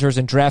the managers,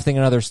 and drafting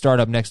another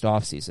startup next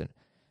offseason.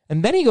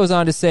 And then he goes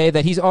on to say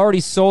that he's already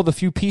sold a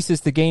few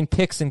pieces to gain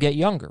picks and get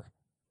younger.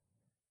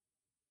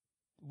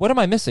 What am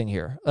I missing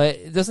here?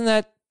 Doesn't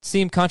that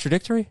seem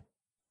contradictory?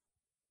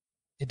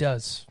 It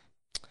does.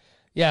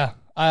 Yeah.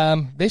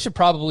 They should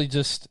probably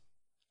just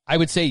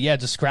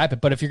scrap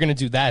it. But if you're going to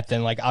do that,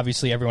 then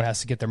obviously everyone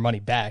has to get their money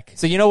back.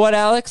 So you know what,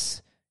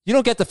 Alex? You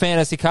don't get the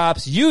fantasy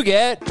cops. You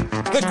get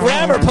the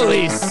grammar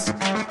police.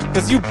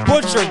 Because you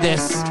butchered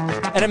this,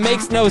 and it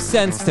makes no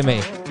sense to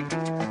me.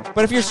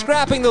 But if you're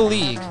scrapping the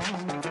league,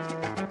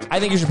 I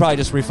think you should probably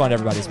just refund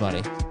everybody's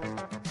money.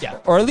 Yeah.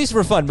 Or at least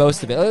refund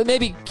most of it.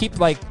 Maybe keep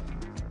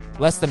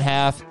less than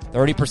half,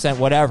 30%,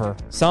 whatever.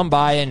 Some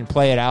buy in and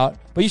play it out.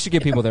 But you should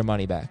give people their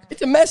money back.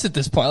 It's a mess at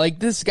this point.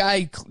 This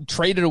guy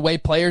traded away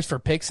players for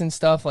picks and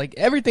stuff.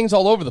 Everything's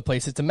all over the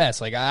place. It's a mess.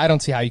 I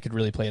don't see how you could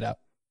really play it out.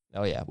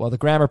 Oh, yeah. Well, the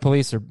grammar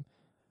police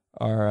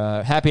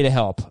are happy to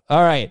help.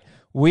 All right.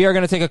 We are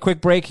going to take a quick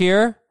break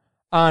here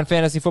on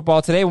Fantasy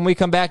Football Today. When we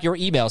come back, your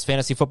emails,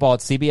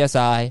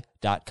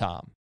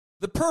 fantasyfootball@cbsi.com.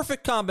 The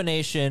perfect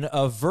combination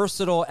of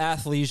versatile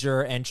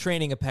athleisure and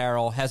training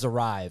apparel has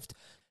arrived.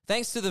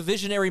 Thanks to the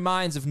visionary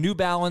minds of New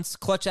Balance,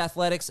 Clutch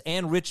Athletics,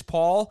 and Rich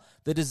Paul,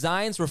 the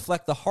designs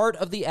reflect the heart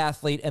of the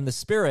athlete and the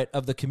spirit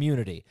of the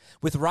community.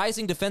 With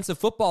rising defensive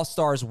football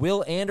stars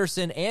Will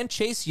Anderson and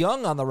Chase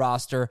Young on the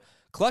roster,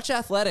 Clutch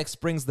Athletics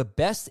brings the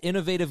best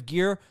innovative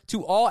gear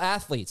to all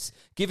athletes,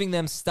 giving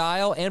them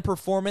style and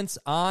performance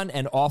on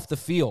and off the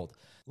field.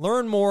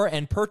 Learn more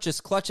and purchase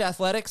Clutch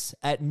Athletics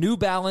at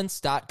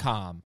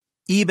newbalance.com.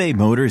 eBay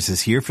Motors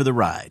is here for the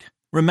ride.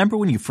 Remember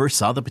when you first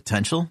saw the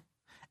potential?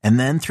 And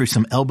then through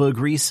some elbow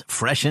grease,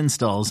 fresh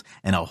installs,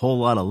 and a whole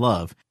lot of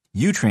love,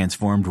 you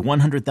transformed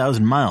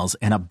 100,000 miles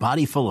and a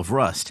body full of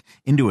rust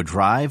into a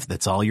drive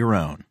that's all your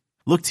own.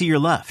 Look to your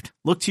left.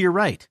 Look to your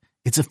right.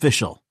 It's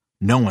official.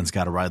 No one's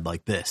got a ride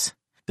like this.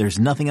 There's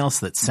nothing else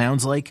that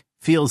sounds like,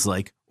 feels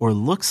like, or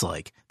looks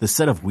like the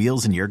set of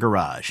wheels in your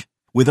garage.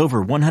 With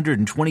over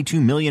 122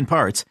 million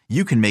parts,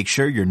 you can make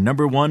sure your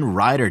number one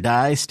ride or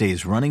die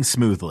stays running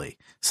smoothly,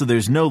 so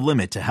there's no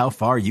limit to how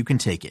far you can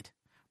take it.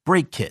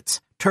 Brake kits,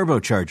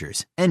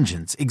 turbochargers,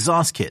 engines,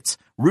 exhaust kits,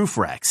 roof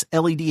racks,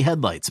 LED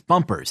headlights,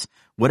 bumpers,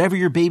 whatever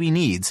your baby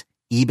needs,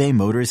 eBay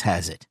Motors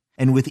has it.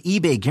 And with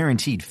eBay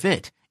Guaranteed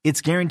Fit, it's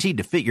guaranteed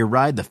to fit your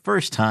ride the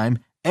first time,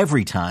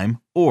 every time,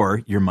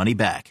 or your money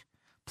back.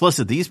 Plus,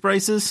 at these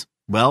prices,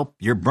 well,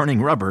 you're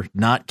burning rubber,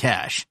 not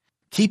cash.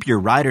 Keep your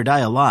ride or die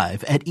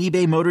alive at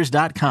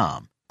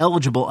ebaymotors.com.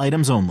 Eligible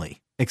items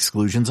only.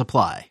 Exclusions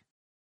apply.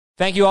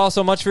 Thank you all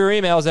so much for your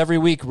emails every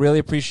week. Really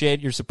appreciate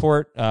your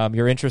support,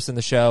 your interest in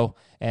the show,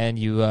 and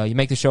you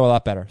make the show a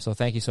lot better. So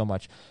thank you so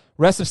much.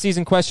 Rest of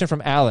season question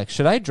from Alex.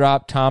 Should I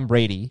drop Tom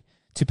Brady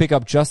to pick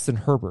up Justin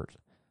Herbert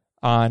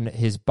on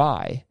his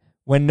bye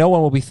when no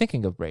one will be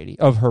thinking of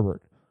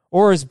Herbert?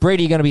 Or is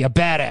Brady going to be a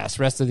badass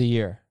rest of the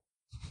year?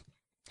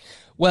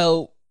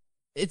 Well,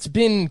 it's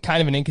been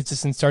kind of an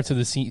inconsistent start to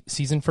the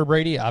season for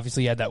Brady.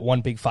 Obviously, he had that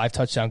one big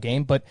 5-touchdown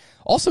game, but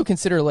also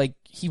consider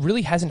he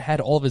really hasn't had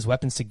all of his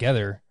weapons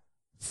together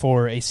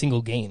for a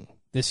single game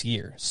this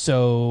year.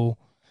 So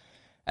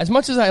as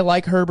much as I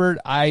like Herbert,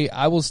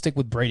 I will stick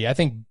with Brady. I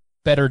think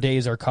better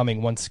days are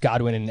coming once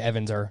Godwin and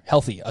Evans are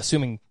healthy,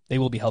 assuming they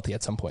will be healthy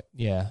at some point.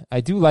 Yeah,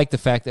 I do like the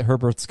fact that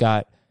Herbert's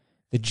got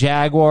the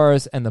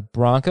Jaguars and the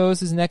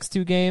Broncos his next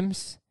two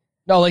games.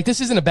 No, this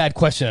isn't a bad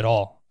question at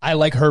all. I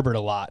like Herbert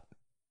a lot.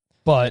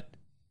 But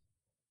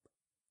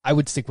I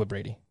would stick with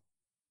Brady.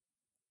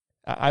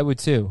 I would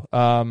too.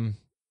 I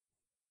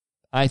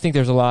think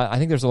there's a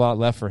lot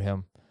left for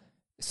him.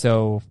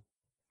 So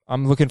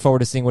I'm looking forward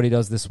to seeing what he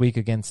does this week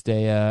against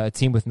a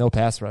team with no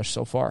pass rush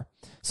so far.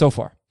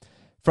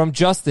 From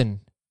Justin,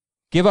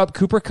 give up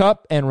Cooper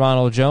Kupp and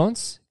Ronald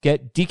Jones.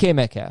 Get DK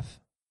Metcalf.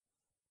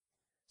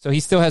 So he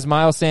still has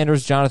Miles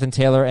Sanders, Jonathan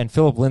Taylor, and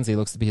Phillip Lindsay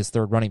looks to be his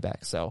third running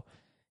back. So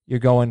you're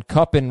going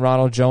Kupp and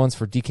Ronald Jones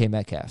for DK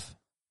Metcalf.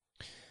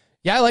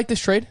 Yeah, I like this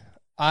trade.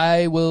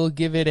 I will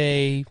give it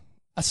a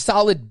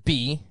solid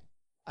B.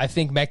 I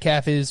think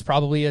Metcalf is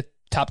probably a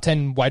top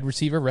 10 wide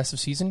receiver rest of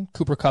season.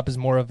 Cooper Kupp is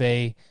more of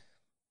a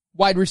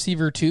wide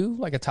receiver too,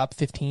 like a top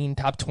 15,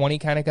 top 20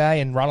 kind of guy.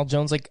 And Ronald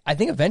Jones, I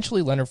think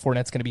eventually Leonard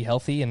Fournette's going to be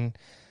healthy and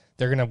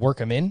they're going to work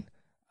him in.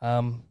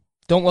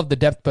 Don't love the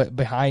depth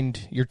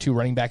behind your two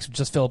running backs,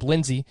 just Phillip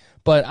Lindsay.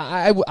 But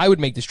I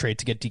would make this trade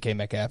to get DK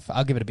Metcalf.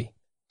 I'll give it a B.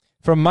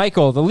 From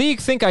Michael, the league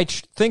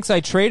thinks I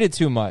traded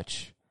too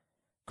much.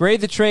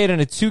 Grade the trade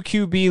in a 2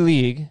 QB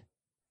league,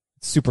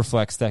 super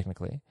flex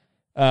technically,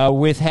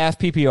 with half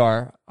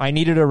PPR. I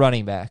needed a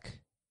running back.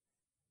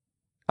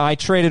 I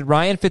traded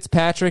Ryan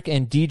Fitzpatrick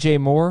and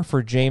DJ Moore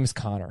for James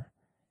Conner.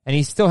 And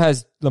he still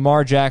has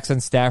Lamar Jackson,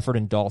 Stafford,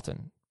 and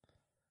Dalton.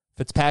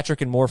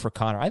 Fitzpatrick and Moore for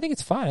Connor. I think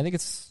it's fine. I think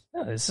it's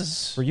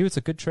for you. It's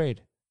a good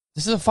trade.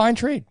 This is a fine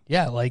trade.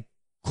 Yeah, like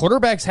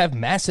quarterbacks have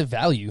massive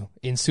value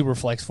in super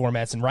flex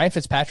formats, and Ryan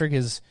Fitzpatrick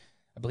is,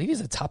 I believe,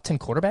 he's a top 10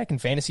 quarterback in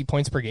fantasy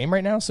points per game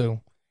right now.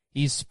 So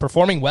he's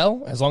performing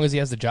well as long as he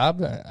has the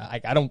job. I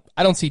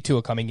don't see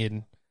Tua coming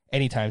in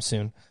anytime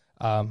soon.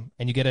 And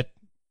you get a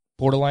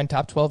borderline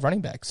top 12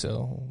 running back.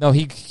 So no,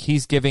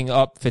 he's giving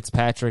up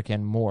Fitzpatrick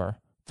and Moore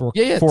for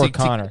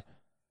Connor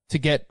to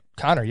get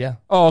Connor. Yeah.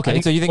 Oh,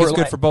 okay. So you think it's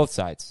good for both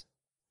sides?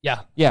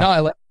 Yeah. Yeah.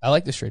 No, I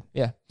like this trade.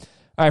 Yeah.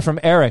 All right. From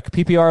Eric,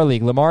 PPR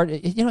league, Lamar.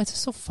 It's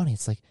just so funny.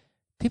 It's like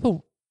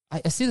people.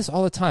 I see this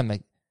all the time.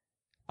 Like,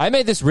 I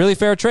made this really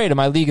fair trade, and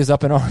my league is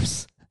up in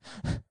arms.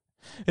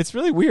 It's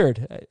really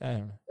weird. I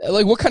don't know.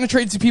 Like, what kind of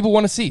trades do people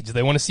want to see? Do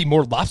they want to see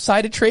more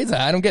lopsided trades?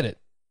 I don't get it.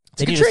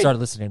 They need to start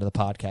listening to the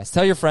podcast.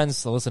 Tell your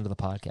friends to listen to the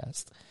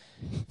podcast.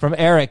 From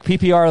Eric,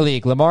 PPR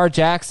league, Lamar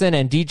Jackson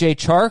and DJ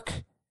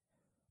Chark,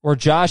 or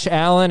Josh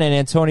Allen and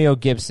Antonio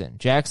Gibson?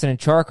 Jackson and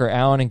Chark, or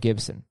Allen and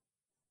Gibson?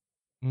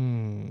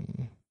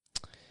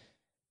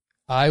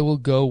 I will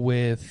go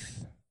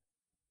with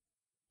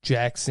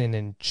Jackson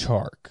and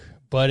Chark,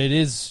 but it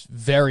is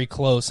very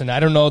close, and I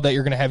don't know that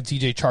you're going to have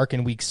DJ Chark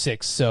in week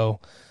 6. So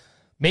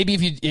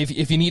maybe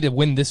if you need to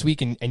win this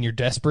week and you're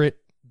desperate,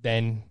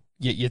 then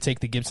you take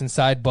the Gibson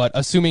side. But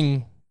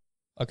assuming,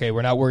 okay,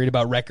 we're not worried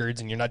about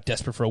records and you're not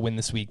desperate for a win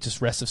this week,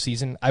 just rest of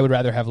season, I would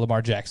rather have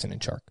Lamar Jackson and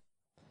Chark.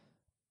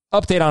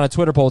 Update on a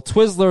Twitter poll.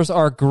 Twizzlers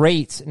are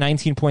great,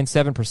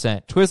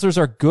 19.7%. Twizzlers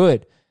are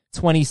good,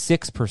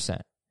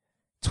 26%.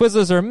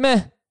 Twizzlers are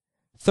meh,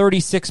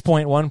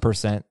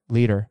 36.1%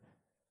 leader.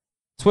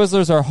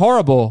 Twizzlers are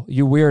horrible,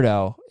 you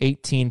weirdo,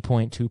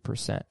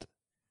 18.2%.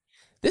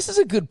 This is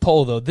a good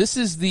poll, though. This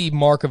is the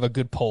mark of a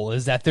good poll,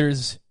 is that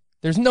there's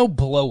no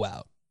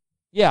blowout.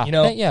 Yeah,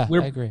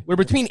 I agree. We're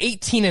between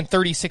 18 and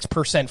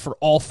 36% for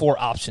all 4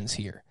 options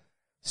here.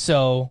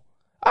 So,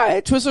 all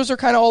right, Twizzlers are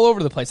kind of all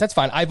over the place. That's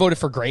fine. I voted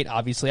for great,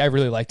 obviously. I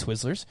really like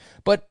Twizzlers.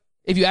 But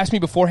if you asked me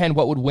beforehand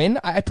what would win,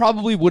 I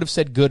probably would have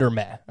said good or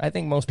meh. I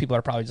think most people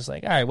are probably just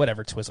like, all right,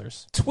 whatever,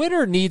 Twizzlers.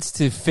 Twitter needs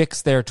to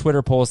fix their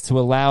Twitter polls to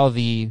allow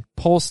the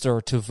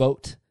pollster to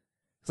vote.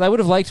 Because I would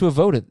have liked to have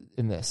voted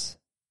in this.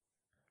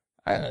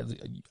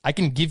 I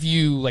can give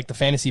you like the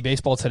Fantasy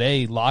Baseball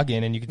Today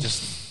login, and you could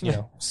just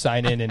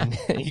sign in and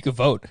you could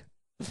vote.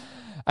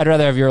 I'd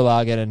rather have your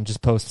login and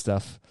just post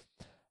stuff.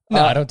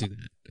 No, I don't do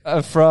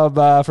that.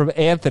 From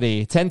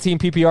Anthony, 10-team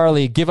PPR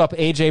league, give up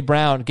A.J.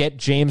 Brown, get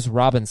James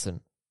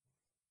Robinson.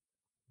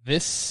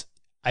 This,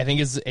 I think,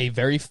 is a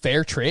very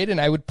fair trade,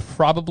 and I would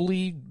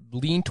probably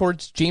lean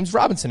towards James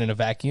Robinson in a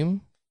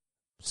vacuum.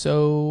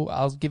 So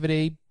I'll give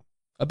it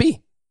a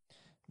B.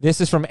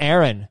 This is from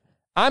Aaron.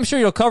 I'm sure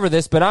you'll cover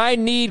this, but I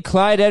need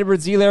Clyde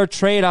Edwards-Helaire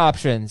trade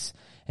options.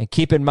 And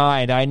keep in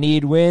mind, I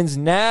need wins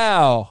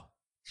now.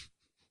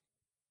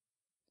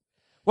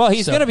 Well,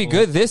 he's going to be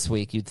good this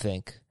week, you'd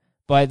think.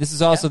 But this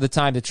is also the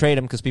time to trade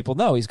him because people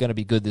know he's going to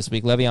be good this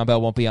week. Le'Veon Bell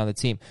won't be on the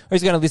team. Or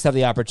he's going to at least have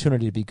the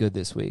opportunity to be good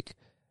this week.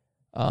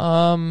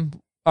 All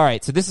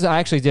right, so this is, I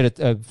actually did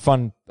a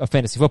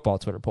fantasy football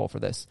Twitter poll for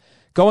this.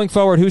 Going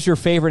forward, who's your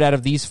favorite out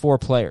of these 4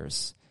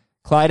 players?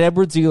 Clyde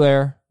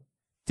Edwards-Helaire,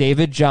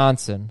 David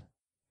Johnson,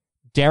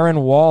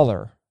 Darren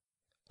Waller,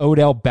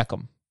 Odell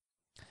Beckham.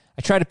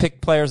 I tried to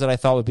pick players that I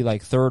thought would be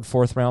like 3rd,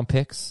 4th round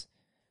picks.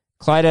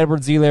 Clyde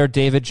Edwards-Helaire,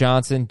 David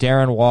Johnson,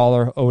 Darren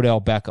Waller,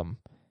 Odell Beckham.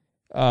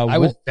 I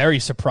was very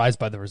surprised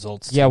by the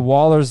results. Yeah,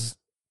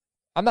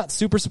 I'm not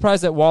super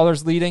surprised that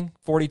Waller's leading,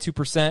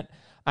 42%.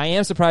 I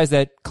am surprised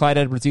that Clyde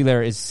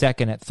Edwards-Helaire is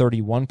second at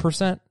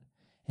 31%.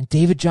 And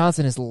David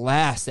Johnson is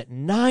last at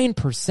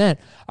 9%.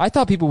 I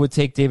thought people would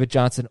take David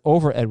Johnson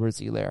over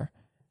Edwards-Helaire.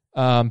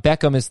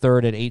 Beckham is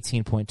third at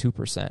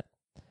 18.2%.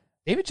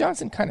 David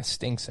Johnson kind of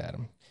stinks at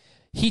him.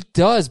 He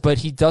does, but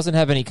he doesn't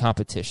have any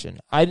competition.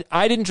 I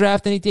didn't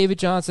draft any David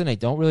Johnson. I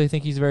don't really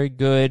think he's very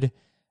good.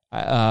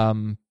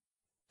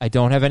 I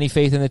don't have any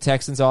faith in the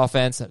Texans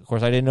offense. Of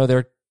course, I didn't know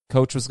their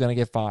coach was going to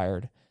get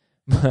fired.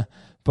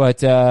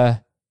 But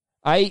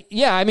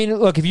I mean,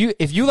 look,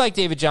 if you like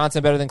David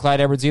Johnson better than Clyde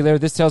Edwards-Helaire,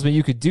 this tells me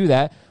you could do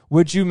that.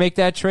 Would you make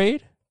that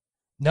trade?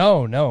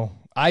 No.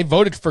 I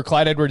voted for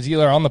Clyde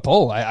Edwards-Helaire on the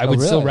poll. I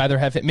would still rather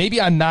have it. Maybe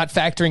I'm not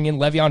factoring in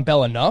Le'Veon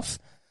Bell enough,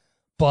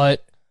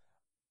 but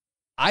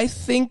I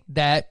think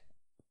that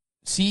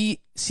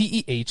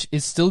CEH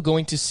is still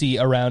going to see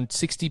around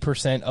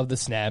 60% of the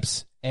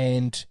snaps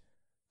and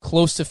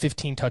close to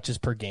 15 touches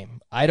per game.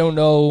 I don't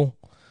know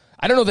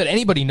that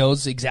anybody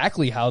knows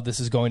exactly how this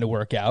is going to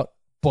work out,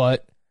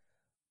 but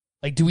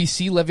like, do we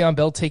see Le'Veon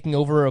Bell taking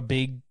over a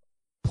big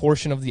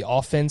portion of the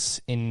offense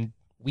in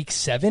week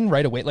 7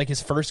 right away, like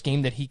his first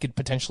game that he could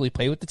potentially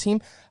play with the team?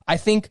 I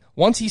think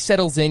once he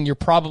settles in, you're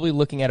probably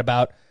looking at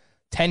about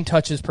 10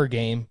 touches per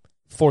game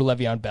for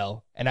Le'Veon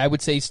Bell, and I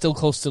would say still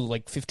close to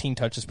like 15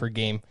 touches per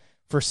game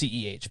for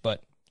CEH,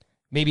 but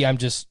maybe I'm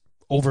just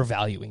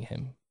overvaluing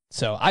him.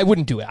 So I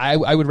wouldn't do it.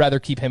 I would rather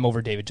keep him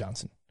over David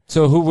Johnson.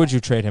 So who would you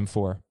trade him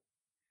for?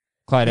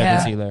 Clyde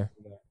Edwards-Helaire.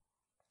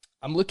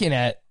 I'm looking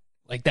at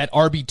like that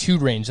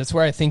RB2 range. That's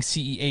where I think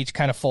CEH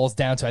kind of falls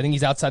down to. I think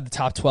he's outside the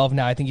top 12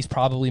 now. I think he's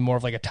probably more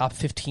of like a top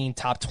 15,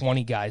 top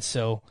 20 guy.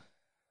 So,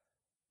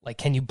 like,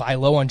 can you buy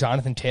low on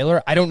Jonathan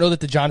Taylor? I don't know that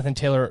the Jonathan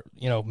Taylor,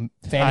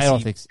 fantasy. I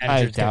don't think.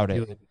 I doubt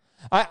it.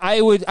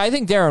 I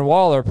think Darren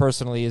Waller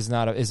personally is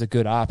a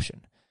good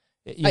option.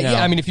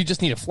 Yeah, I mean, if you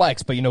just need a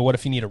flex, but what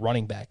if you need a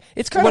running back?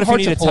 It's kind of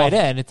hard to pull. What if you need a tight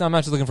end? end? I'm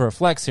not just looking for a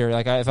flex here.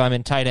 Like if I'm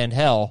in tight end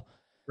hell,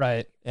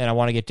 right, and I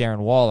want to get Darren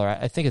Waller,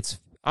 I think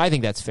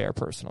that's fair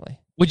personally.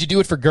 Would you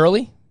do it for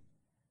Gurley?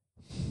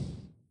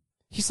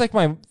 He's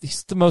the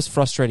most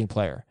frustrating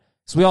player.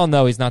 So we all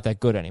know he's not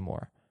that good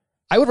anymore.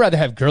 I would rather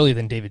have Gurley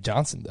than David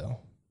Johnson, though.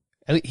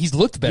 He's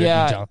looked better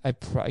than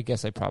Johnson. I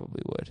guess I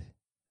probably would.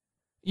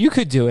 You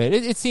could do it.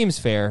 It seems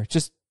fair.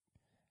 Just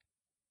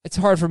it's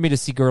hard for me to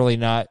see Gurley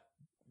not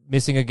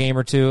missing a game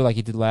or two like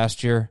he did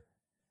last year.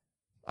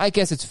 I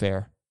guess it's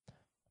fair.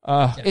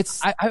 I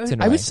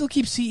would still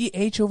keep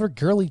CEH over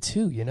Gurley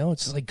too.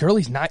 It's just like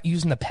Gurley's not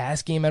using the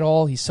pass game at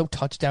all. He's so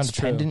touchdown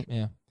dependent. True.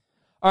 Yeah.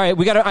 All right,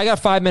 I got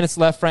 5 minutes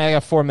left, Frank. I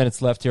got 4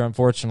 minutes left here,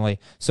 unfortunately.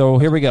 So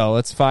here we go.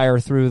 Let's fire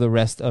through the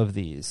rest of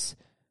these.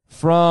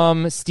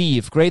 From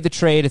Steve, grade the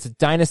trade. It's a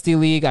dynasty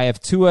league. I have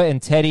Tua and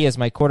Teddy as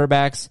my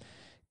quarterbacks.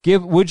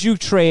 Would you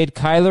trade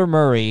Kyler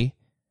Murray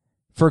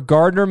for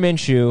Gardner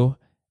Minshew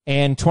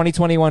and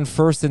 2021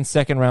 first and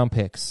second round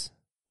picks?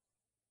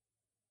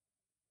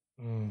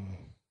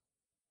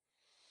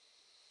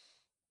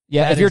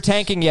 Yeah, if you're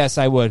tanking, yes,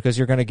 I would, because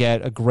you're going to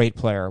get a great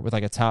player with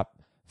like a top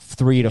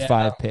 3 to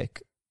 5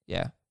 pick.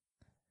 Yeah.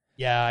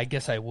 Yeah, I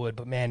guess I would,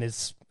 but man,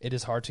 it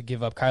is hard to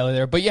give up Kyler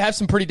there. But you have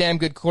some pretty damn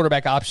good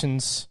quarterback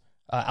options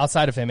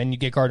outside of him, and you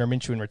get Gardner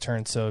Minshew in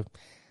return, so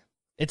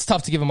it's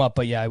tough to give him up,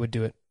 but yeah, I would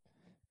do it.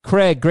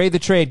 Craig, grade the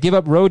trade. Give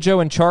up Rojo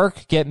and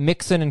Chark, get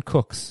Mixon and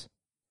Cooks.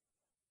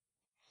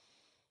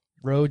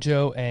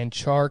 Rojo and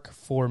Chark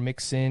for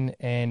Mixon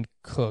and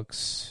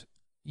Cooks.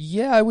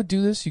 Yeah, I would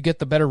do this. You get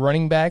the better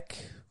running back.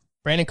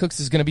 Brandon Cooks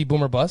is going to be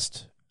boom or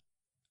bust.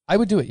 I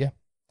would do it, yeah.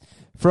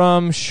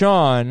 From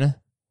Sean,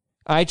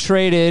 I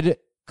traded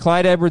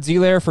Clyde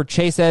Edwards-Helaire for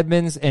Chase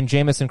Edmonds and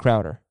Jamison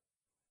Crowder.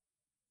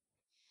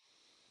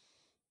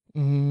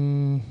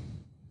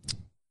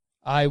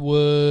 I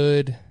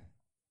would.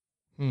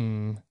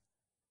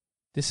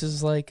 This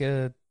is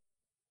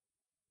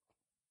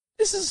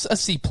a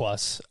C+.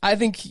 I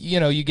think,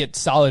 you get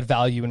solid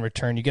value in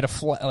return. You get a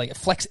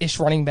flex-ish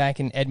running back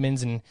in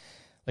Edmonds and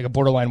like a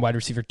borderline wide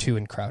receiver 2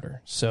 in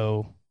Crowder.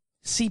 So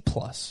C+.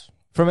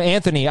 From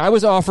Anthony, I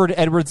was offered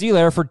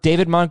Edwards-Helaire for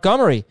David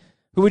Montgomery.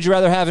 Who would you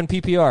rather have in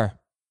PPR?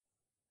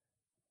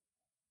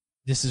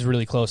 This is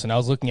really close, and I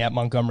was looking at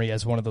Montgomery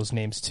as one of those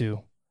names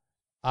too.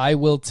 I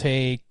will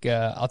take.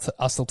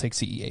 I'll still take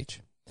CEH.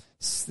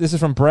 This is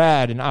from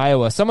Brad in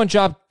Iowa. Someone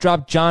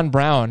dropped John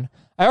Brown.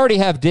 I already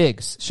have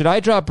Diggs. Should I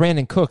drop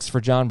Brandon Cooks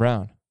for John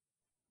Brown?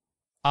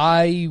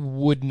 I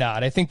would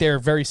not. I think they're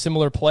very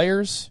similar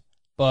players,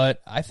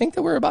 but I think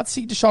that we're about to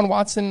see Deshaun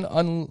Watson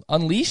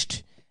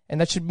unleashed,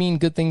 and that should mean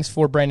good things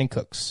for Brandon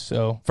Cooks.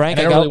 So, Frank,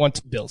 I don't really want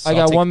to Bills. So I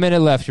got 1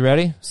 minute left. You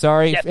ready?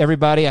 Sorry,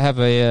 everybody. I have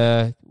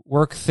a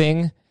work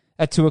thing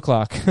at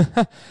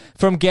 2:00.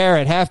 From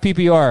Garrett, half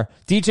PPR.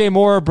 DJ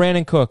Moore or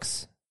Brandon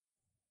Cooks?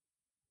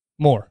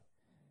 Moore.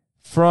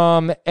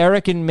 From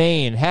Eric in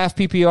Maine, half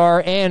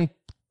PPR and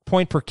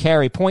point per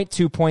carry,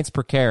 0.2 points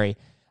per carry.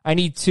 I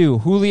need 2.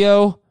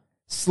 Julio,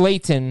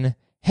 Slayton,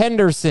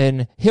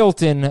 Henderson,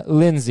 Hilton,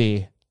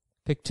 Lindsey.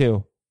 Pick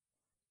 2.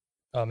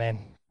 Oh, man.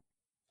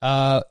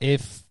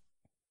 If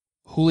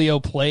Julio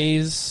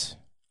plays,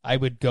 I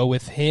would go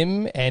with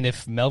him. And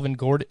if Melvin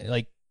Gordon,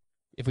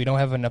 if we don't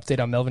have an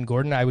update on Melvin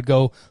Gordon, I would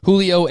go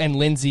Julio and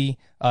Lindsey.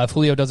 If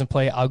Julio doesn't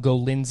play, I'll go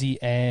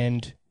Lindsey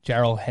and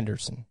Jarrell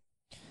Henderson.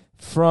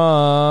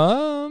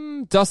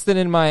 From Dustin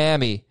in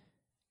Miami,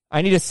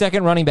 I need a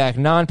second running back,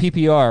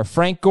 non-PPR.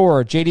 Frank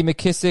Gore, J.D.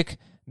 McKissick,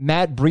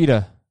 Matt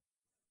Breida.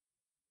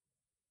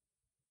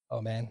 Oh,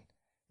 man.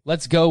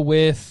 Let's go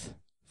with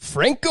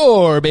Frank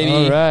Gore, baby.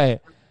 All right.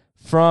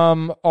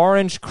 From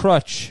Orange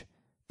Crutch,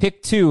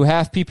 pick 2,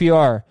 half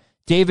PPR.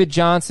 David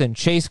Johnson,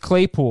 Chase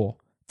Claypool,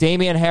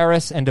 Damian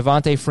Harris, and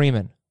Devontae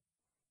Freeman.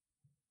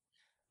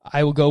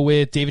 I will go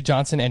with David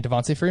Johnson and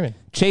Devontae Freeman.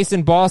 Chase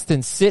in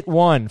Boston, sit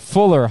 1.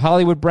 Fuller,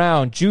 Hollywood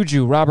Brown,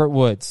 Juju, Robert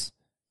Woods.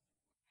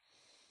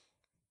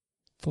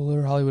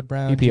 Fuller, Hollywood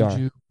Brown, PPR.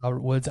 Juju,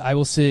 Robert Woods. I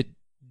will sit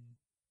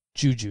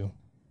Juju.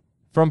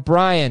 From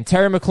Brian,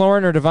 Terry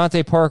McLaurin or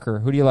Devontae Parker?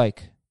 Who do you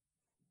like?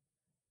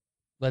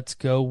 Let's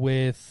go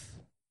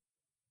with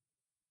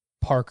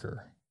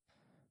Parker.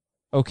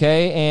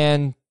 Okay,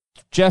 and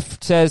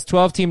Jeff says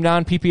 12-team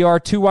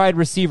non-PPR, 2 wide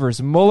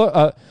receivers.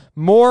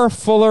 Moore,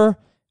 Fuller,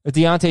 or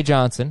Deontay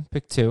Johnson.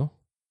 Pick 2.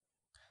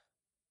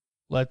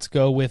 Let's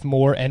go with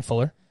Moore and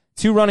Fuller.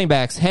 2 running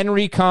backs,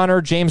 Henry,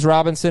 Connor, James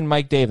Robinson,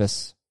 Mike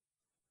Davis.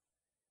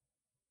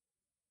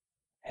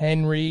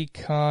 Henry,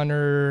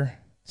 Connor.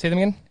 Say them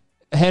again.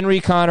 Henry,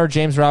 Connor,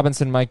 James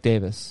Robinson, Mike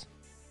Davis.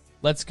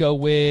 Let's go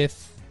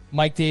with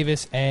Mike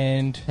Davis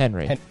and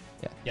Henry. Yeah.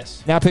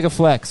 Yes. Now pick a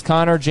flex.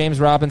 Connor, James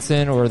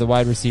Robinson, or the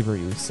wide receiver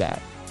you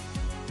sat.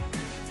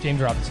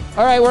 James Robinson.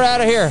 All right, we're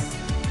out of here.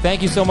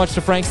 Thank you so much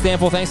to Frank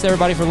Stample. Thanks to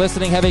everybody for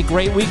listening. Have a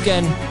great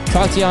weekend.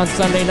 Talk to you on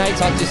Sunday night.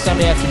 Talk to you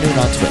Sunday afternoon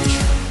on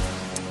Twitch.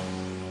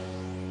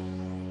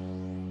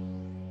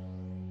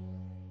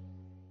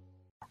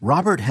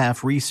 Robert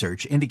Half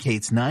research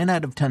indicates 9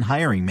 out of 10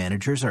 hiring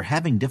managers are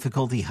having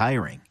difficulty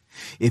hiring.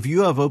 If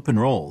you have open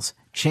roles,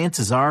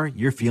 chances are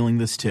you're feeling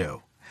this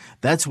too.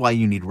 That's why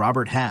you need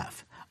Robert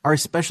Half. Our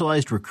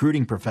specialized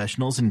recruiting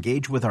professionals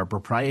engage with our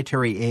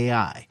proprietary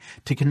AI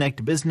to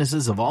connect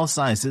businesses of all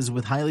sizes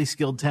with highly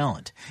skilled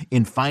talent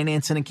in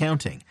finance and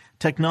accounting,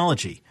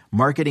 technology,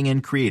 marketing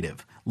and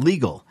creative,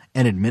 legal,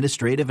 and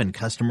administrative and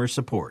customer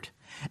support.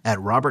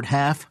 At Robert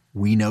Half,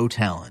 we know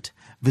talent.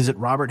 Visit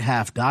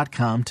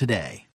roberthalf.com today.